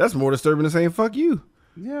wept. That's more disturbing than saying fuck you.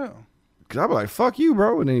 yeah. Cause I'll be like, fuck you,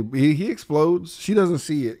 bro. And then he explodes. She doesn't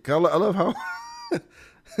see it. Cause I love how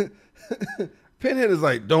Pinhead is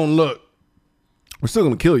like, don't look. We're still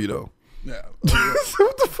gonna kill you though. Yeah. So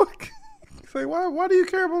what the fuck? Say, why do you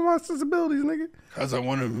care about my sensibilities, nigga? Because I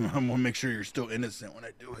want to make sure you're still innocent when I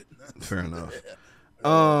do it. Fair enough.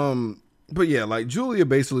 But yeah, like Julia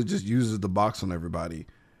basically just uses the box on everybody,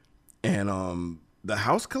 and the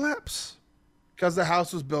house collapse. Because the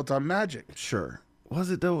house was built on magic. Sure, was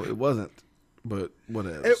it though? It wasn't. But what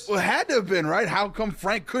else? It had to have been, right? How come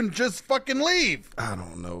Frank couldn't just fucking leave? I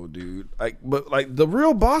don't know, dude. But the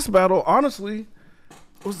real boss battle, honestly,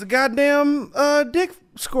 was the goddamn Dick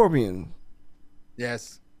Scorpion.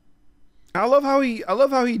 Yes. I love how he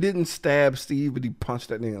didn't stab Steve, but he punched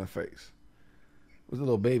that nigga in the face with a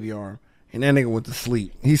little baby arm, and that nigga went to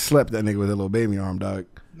sleep. He slept that nigga with a little baby arm, dog.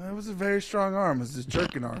 No, it was a very strong arm. It was his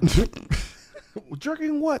jerking arm.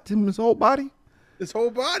 Jerking what? His whole body? His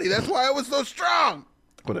whole body. That's why it was so strong.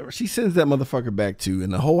 Whatever. She sends that motherfucker back too,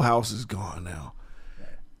 and the whole house is gone now.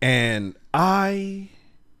 And I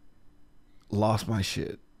lost my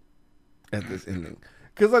shit at this ending.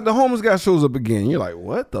 Because like the homeless guy shows up again. You're like,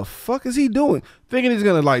 what the fuck is he doing? Thinking he's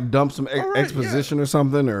gonna like dump some exposition or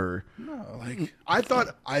something, or no, like I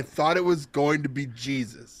thought it was going to be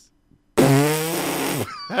Jesus.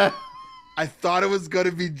 I thought it was going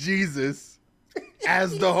to be Jesus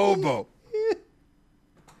as the hobo.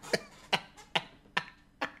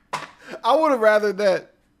 I would have rathered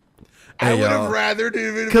that. I would have rathered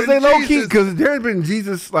it because they low key, because there's been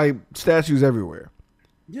Jesus like statues everywhere.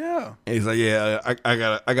 Yeah, and he's like, yeah, I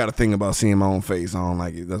got a thing about seeing my own face. I don't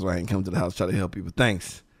like it. That's why I ain't come to the house to try to help people.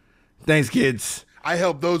 Thanks, kids. I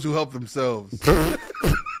help those who help themselves.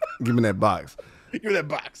 Give me that box. Give me that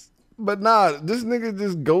box. But nah, this nigga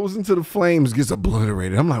just goes into the flames, gets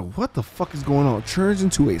obliterated. I'm like, what the fuck is going on? Turns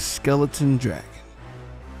into a skeleton dragon,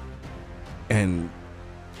 and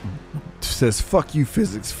says, fuck you,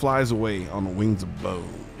 physics, flies away on the wings of bone.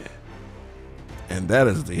 And that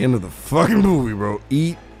is the end of the fucking movie, bro.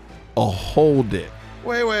 Eat a whole dick.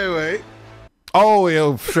 Wait. Oh,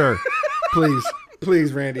 yo, sure.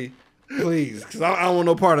 Please, Randy. Please. Because I don't want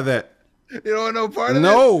no part of that. You don't want no part of it?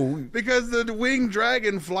 No. Because the winged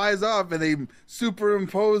dragon flies off and they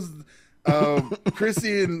superimpose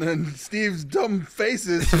Chrissy and Steve's dumb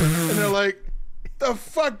faces. And they're like, the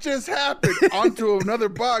fuck just happened? Onto another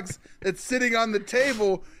box that's sitting on the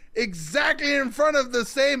table exactly in front of the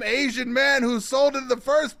same Asian man who sold it in the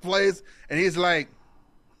first place. And he's like,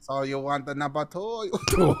 so you want the number 2?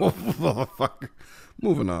 Motherfucker.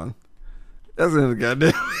 Moving on. That's in the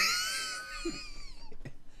goddamn.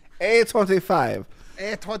 A25.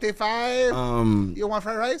 A25? You want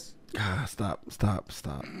fried rice? Stop.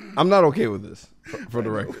 I'm not okay with this, for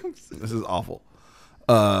the record. This is awful.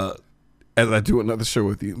 As I do another show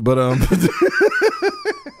with you. But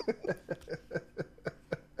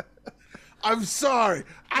I'm sorry.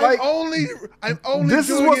 I'm only this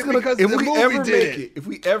doing is what's it gonna, because if the we movie ever did make it. it. If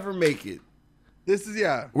we ever make it. This is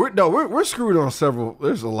We're screwed on several.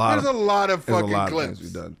 There's a lot of fucking clips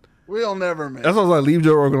we've done. We'll never make. That's why I was like, leave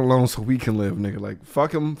Joe Rogan alone so we can live, nigga. Like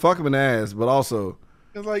fuck him in the ass, but also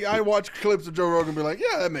it's like I watch clips of Joe Rogan and be like,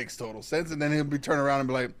 yeah, that makes total sense, and then he'll be turn around and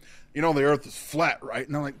be like, you know, the Earth is flat, right?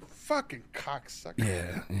 And I'm like, fucking cocksucker.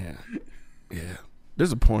 Yeah.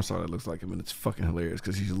 There's a porn star that looks like him, and it's fucking hilarious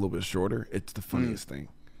because he's a little bit shorter. It's the funniest thing.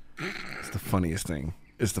 It's the funniest thing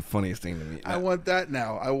to me. I want that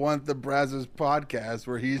now. I want the Brazzers podcast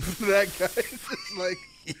where he's that guy.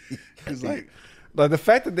 He's like the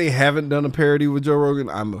fact that they haven't done a parody with Joe Rogan,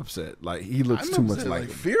 I'm upset. Like he looks too much like him.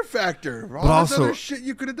 Fear Factor. All this other shit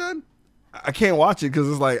you could have done. I can't watch it because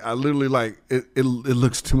it's like I literally like it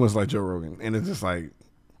looks too much like Joe Rogan, and it's just like,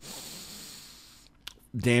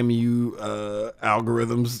 damn you,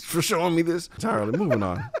 algorithms for showing me this. Entirely. Moving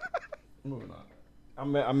on. I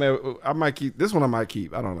might keep this one. I might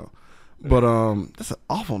keep. I don't know, but that's an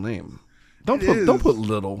awful name. Don't put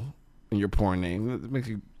little in your porn name. It makes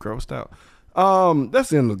you grossed out. That's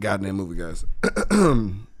the end of the goddamn movie, guys.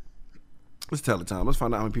 Let's tell the time. Let's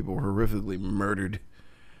find out how many people were horrifically murdered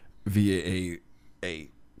via a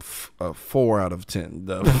 4 out of 10.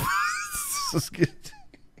 Let's just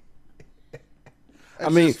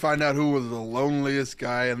find out who was the loneliest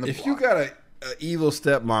guy in the block. If you got an evil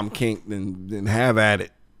stepmom kink, then have at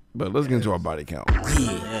it. But let's get into our body count.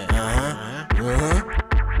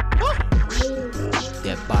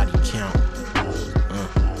 That body count.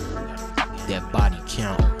 That body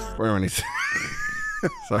count.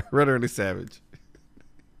 Red Randy Savage.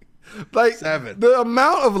 Like 7. The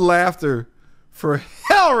amount of laughter for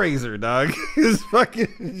Hellraiser, dog, is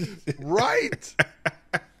fucking Right?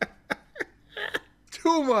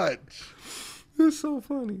 Too much. It's so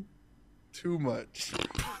funny. Too much.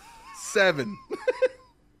 7.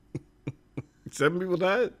 7 people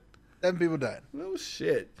died? 7 people died. No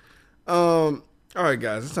shit. All right,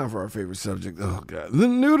 guys, it's time for our favorite subject. Oh god, the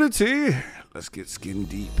nudity. Let's get skin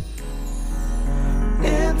deep.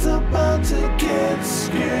 It's about to get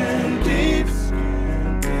skin deep.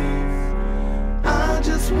 I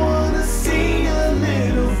just wanna see a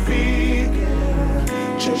little feet.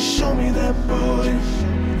 Just show me that booty.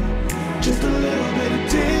 Just a little bit of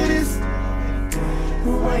titties.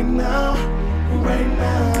 Right now, right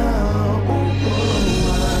now.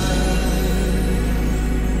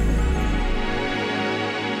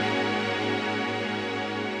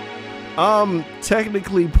 Ooh,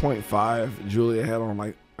 technically 0.5. Julia had on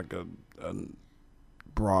like a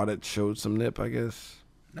bra that showed some nip, I guess.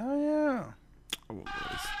 Oh, yeah.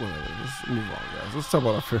 Whatever. Let's move on, guys. Let's talk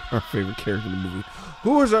about our favorite character in the movie.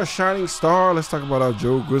 Who is our shining star? Let's talk about our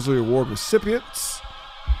Joe Grizzly Award recipients.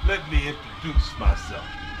 Let me introduce myself.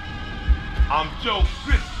 I'm Joe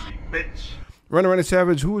Grizzly, bitch. Randy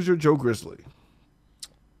Savage, who is your Joe Grizzly?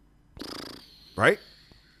 Right?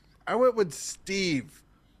 I went with Steve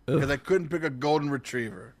because I couldn't pick a golden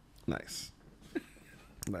retriever. Nice.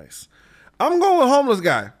 Nice. I'm going with homeless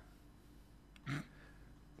guy.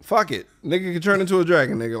 Fuck it. Nigga can turn into a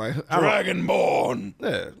dragon, nigga. Like Dragonborn.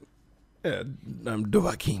 Yeah, I'm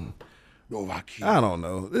Dovahkiin. Dovahkiin. I don't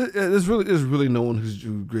know. There's really no one who's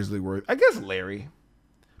Joe Grizzly worthy. I guess Larry.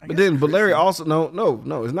 But Larry also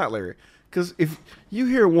no, it's not Larry. Because if you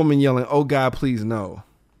hear a woman yelling, "Oh God, please no."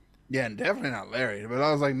 Yeah, and definitely not Larry. But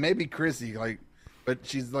I was like, maybe Chrissy, like, but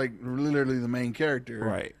she's like literally the main character,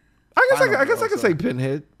 right? I guess I can say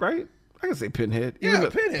Pinhead, right? I can say Pinhead. Yeah,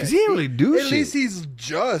 Pinhead. Because he didn't really do shit. At least he's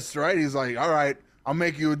just, right? He's like, all right, I'll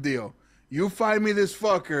make you a deal. You find me this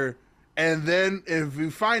fucker, and then if we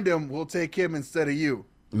find him, we'll take him instead of you.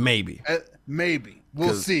 Maybe. Maybe.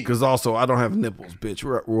 We'll see. Because also, I don't have nipples, bitch.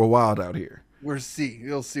 We're wild out here. We'll see.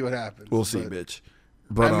 You'll see what happens. We'll see, bitch.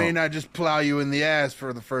 But I may not just plow you in the ass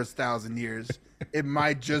for the first 1,000 years. It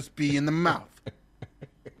might just be in the mouth.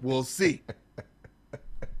 We'll see.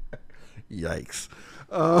 Yikes.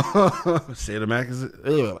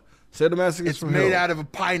 Sadomasochism. It's made out of a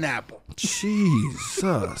pineapple.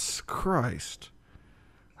 Jesus Christ.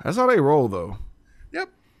 That's how they roll, though. Yep.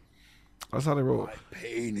 That's how they roll. My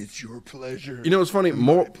pain is your pleasure. You know what's funny?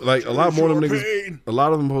 More like a lot more of them niggas. Pain. A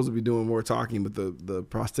lot of them supposed to be doing more talking, but the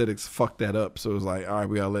prosthetics fucked that up. So it was like, all right,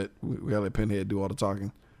 we gotta let Pinhead do all the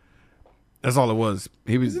talking. That's all it was.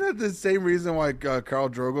 Isn't that the same reason why Khal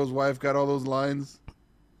Drogo's wife got all those lines?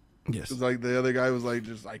 Yes. It's like the other guy was like,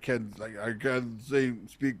 I can't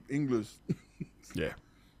speak English. Yeah.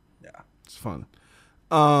 Yeah. It's fun.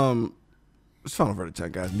 It's final verdict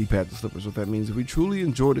time, guys. Knee pads and slippers. What that means, if we truly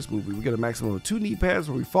enjoy this movie, we get a maximum of 2 knee pads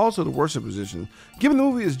where we fall to the worship position, given the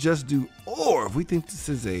movie is just due, or if we think this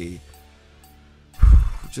is a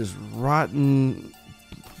just rotten,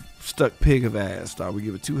 stuck pig of ass, we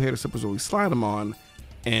give it 2 hair slippers where we slide them on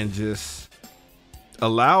and just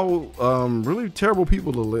allow really terrible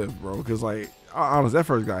people to live, bro. Because, like, honestly, that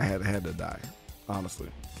first guy had to die. Honestly,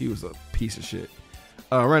 he was a piece of shit.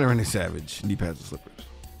 Randy Savage, knee pads and slippers.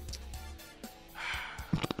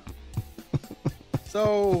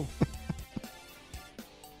 So,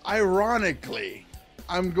 ironically,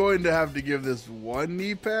 I'm going to have to give this 1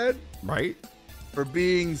 knee pad, right, for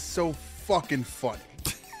being so fucking funny.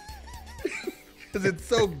 Because it's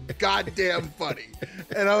so goddamn funny.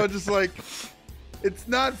 And I was just like, it's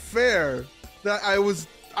not fair that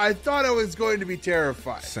I thought I was going to be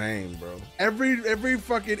terrified. Same, bro. Every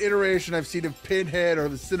fucking iteration I've seen of Pinhead or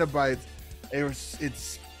the Cenobites,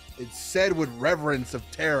 it's said with reverence of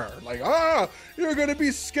terror. Like, you're going to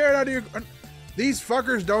be scared out of your... These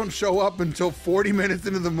fuckers don't show up until 40 minutes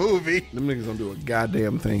into the movie. Them niggas don't do a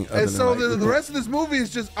goddamn thing. And so the rest of this movie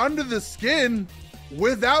is just under the skin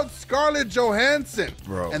without Scarlett Johansson.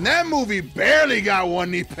 Bro. And that movie barely got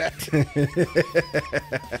 1 knee pad.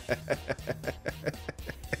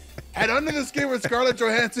 Had Under the Skin with Scarlett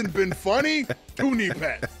Johansson been funny, 2 knee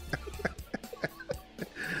pads.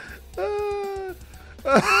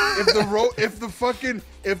 If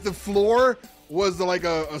the floor was like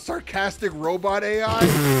a sarcastic robot AI,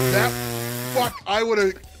 I would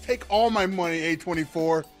have Take all my money,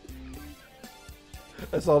 A24.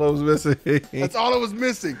 That's all that was missing. That's all it was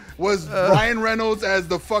missing was Ryan Reynolds as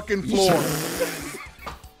the fucking floor.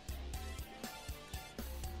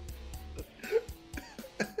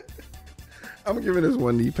 I'm giving this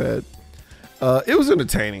one knee pad. It was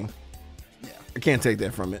entertaining. Yeah, I can't take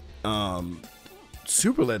that from it.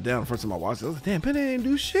 Super let down the first time I watched it. I was like, damn, Penny didn't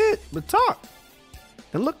do shit but talk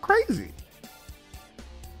and look crazy.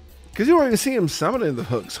 Cause you don't even see him summoning the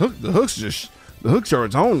hooks. The hooks are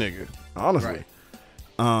its own nigga. Honestly. Right.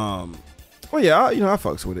 Well, yeah, I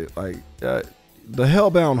fucks with it. Like, the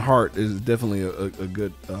Hellbound Heart is definitely a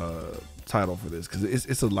good title for this because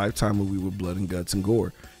it's a Lifetime movie with blood and guts and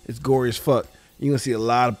gore. It's gory as fuck. You're gonna see a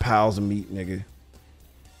lot of piles of meat, nigga,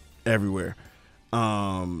 everywhere.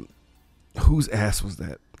 Whose ass was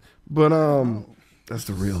that? But that's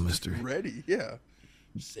the real mystery. Ready? Yeah.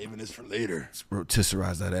 Saving this for later.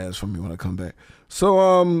 Rotisserize that ass for me when I come back.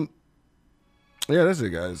 So yeah, that's it,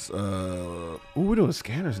 guys. We're doing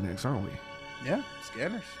Scanners next, aren't we? Yeah,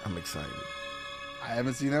 Scanners. I'm excited. I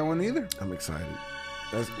haven't seen that one either. I'm excited.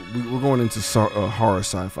 We're going into horror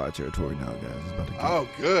sci-fi territory now, guys. It's about to get, oh,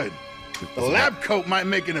 good. The lab coat might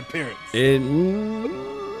make an appearance.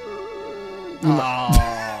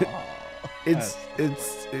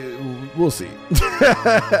 We'll see.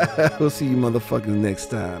 We'll see you motherfuckers next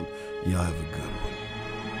time. Y'all have a good one.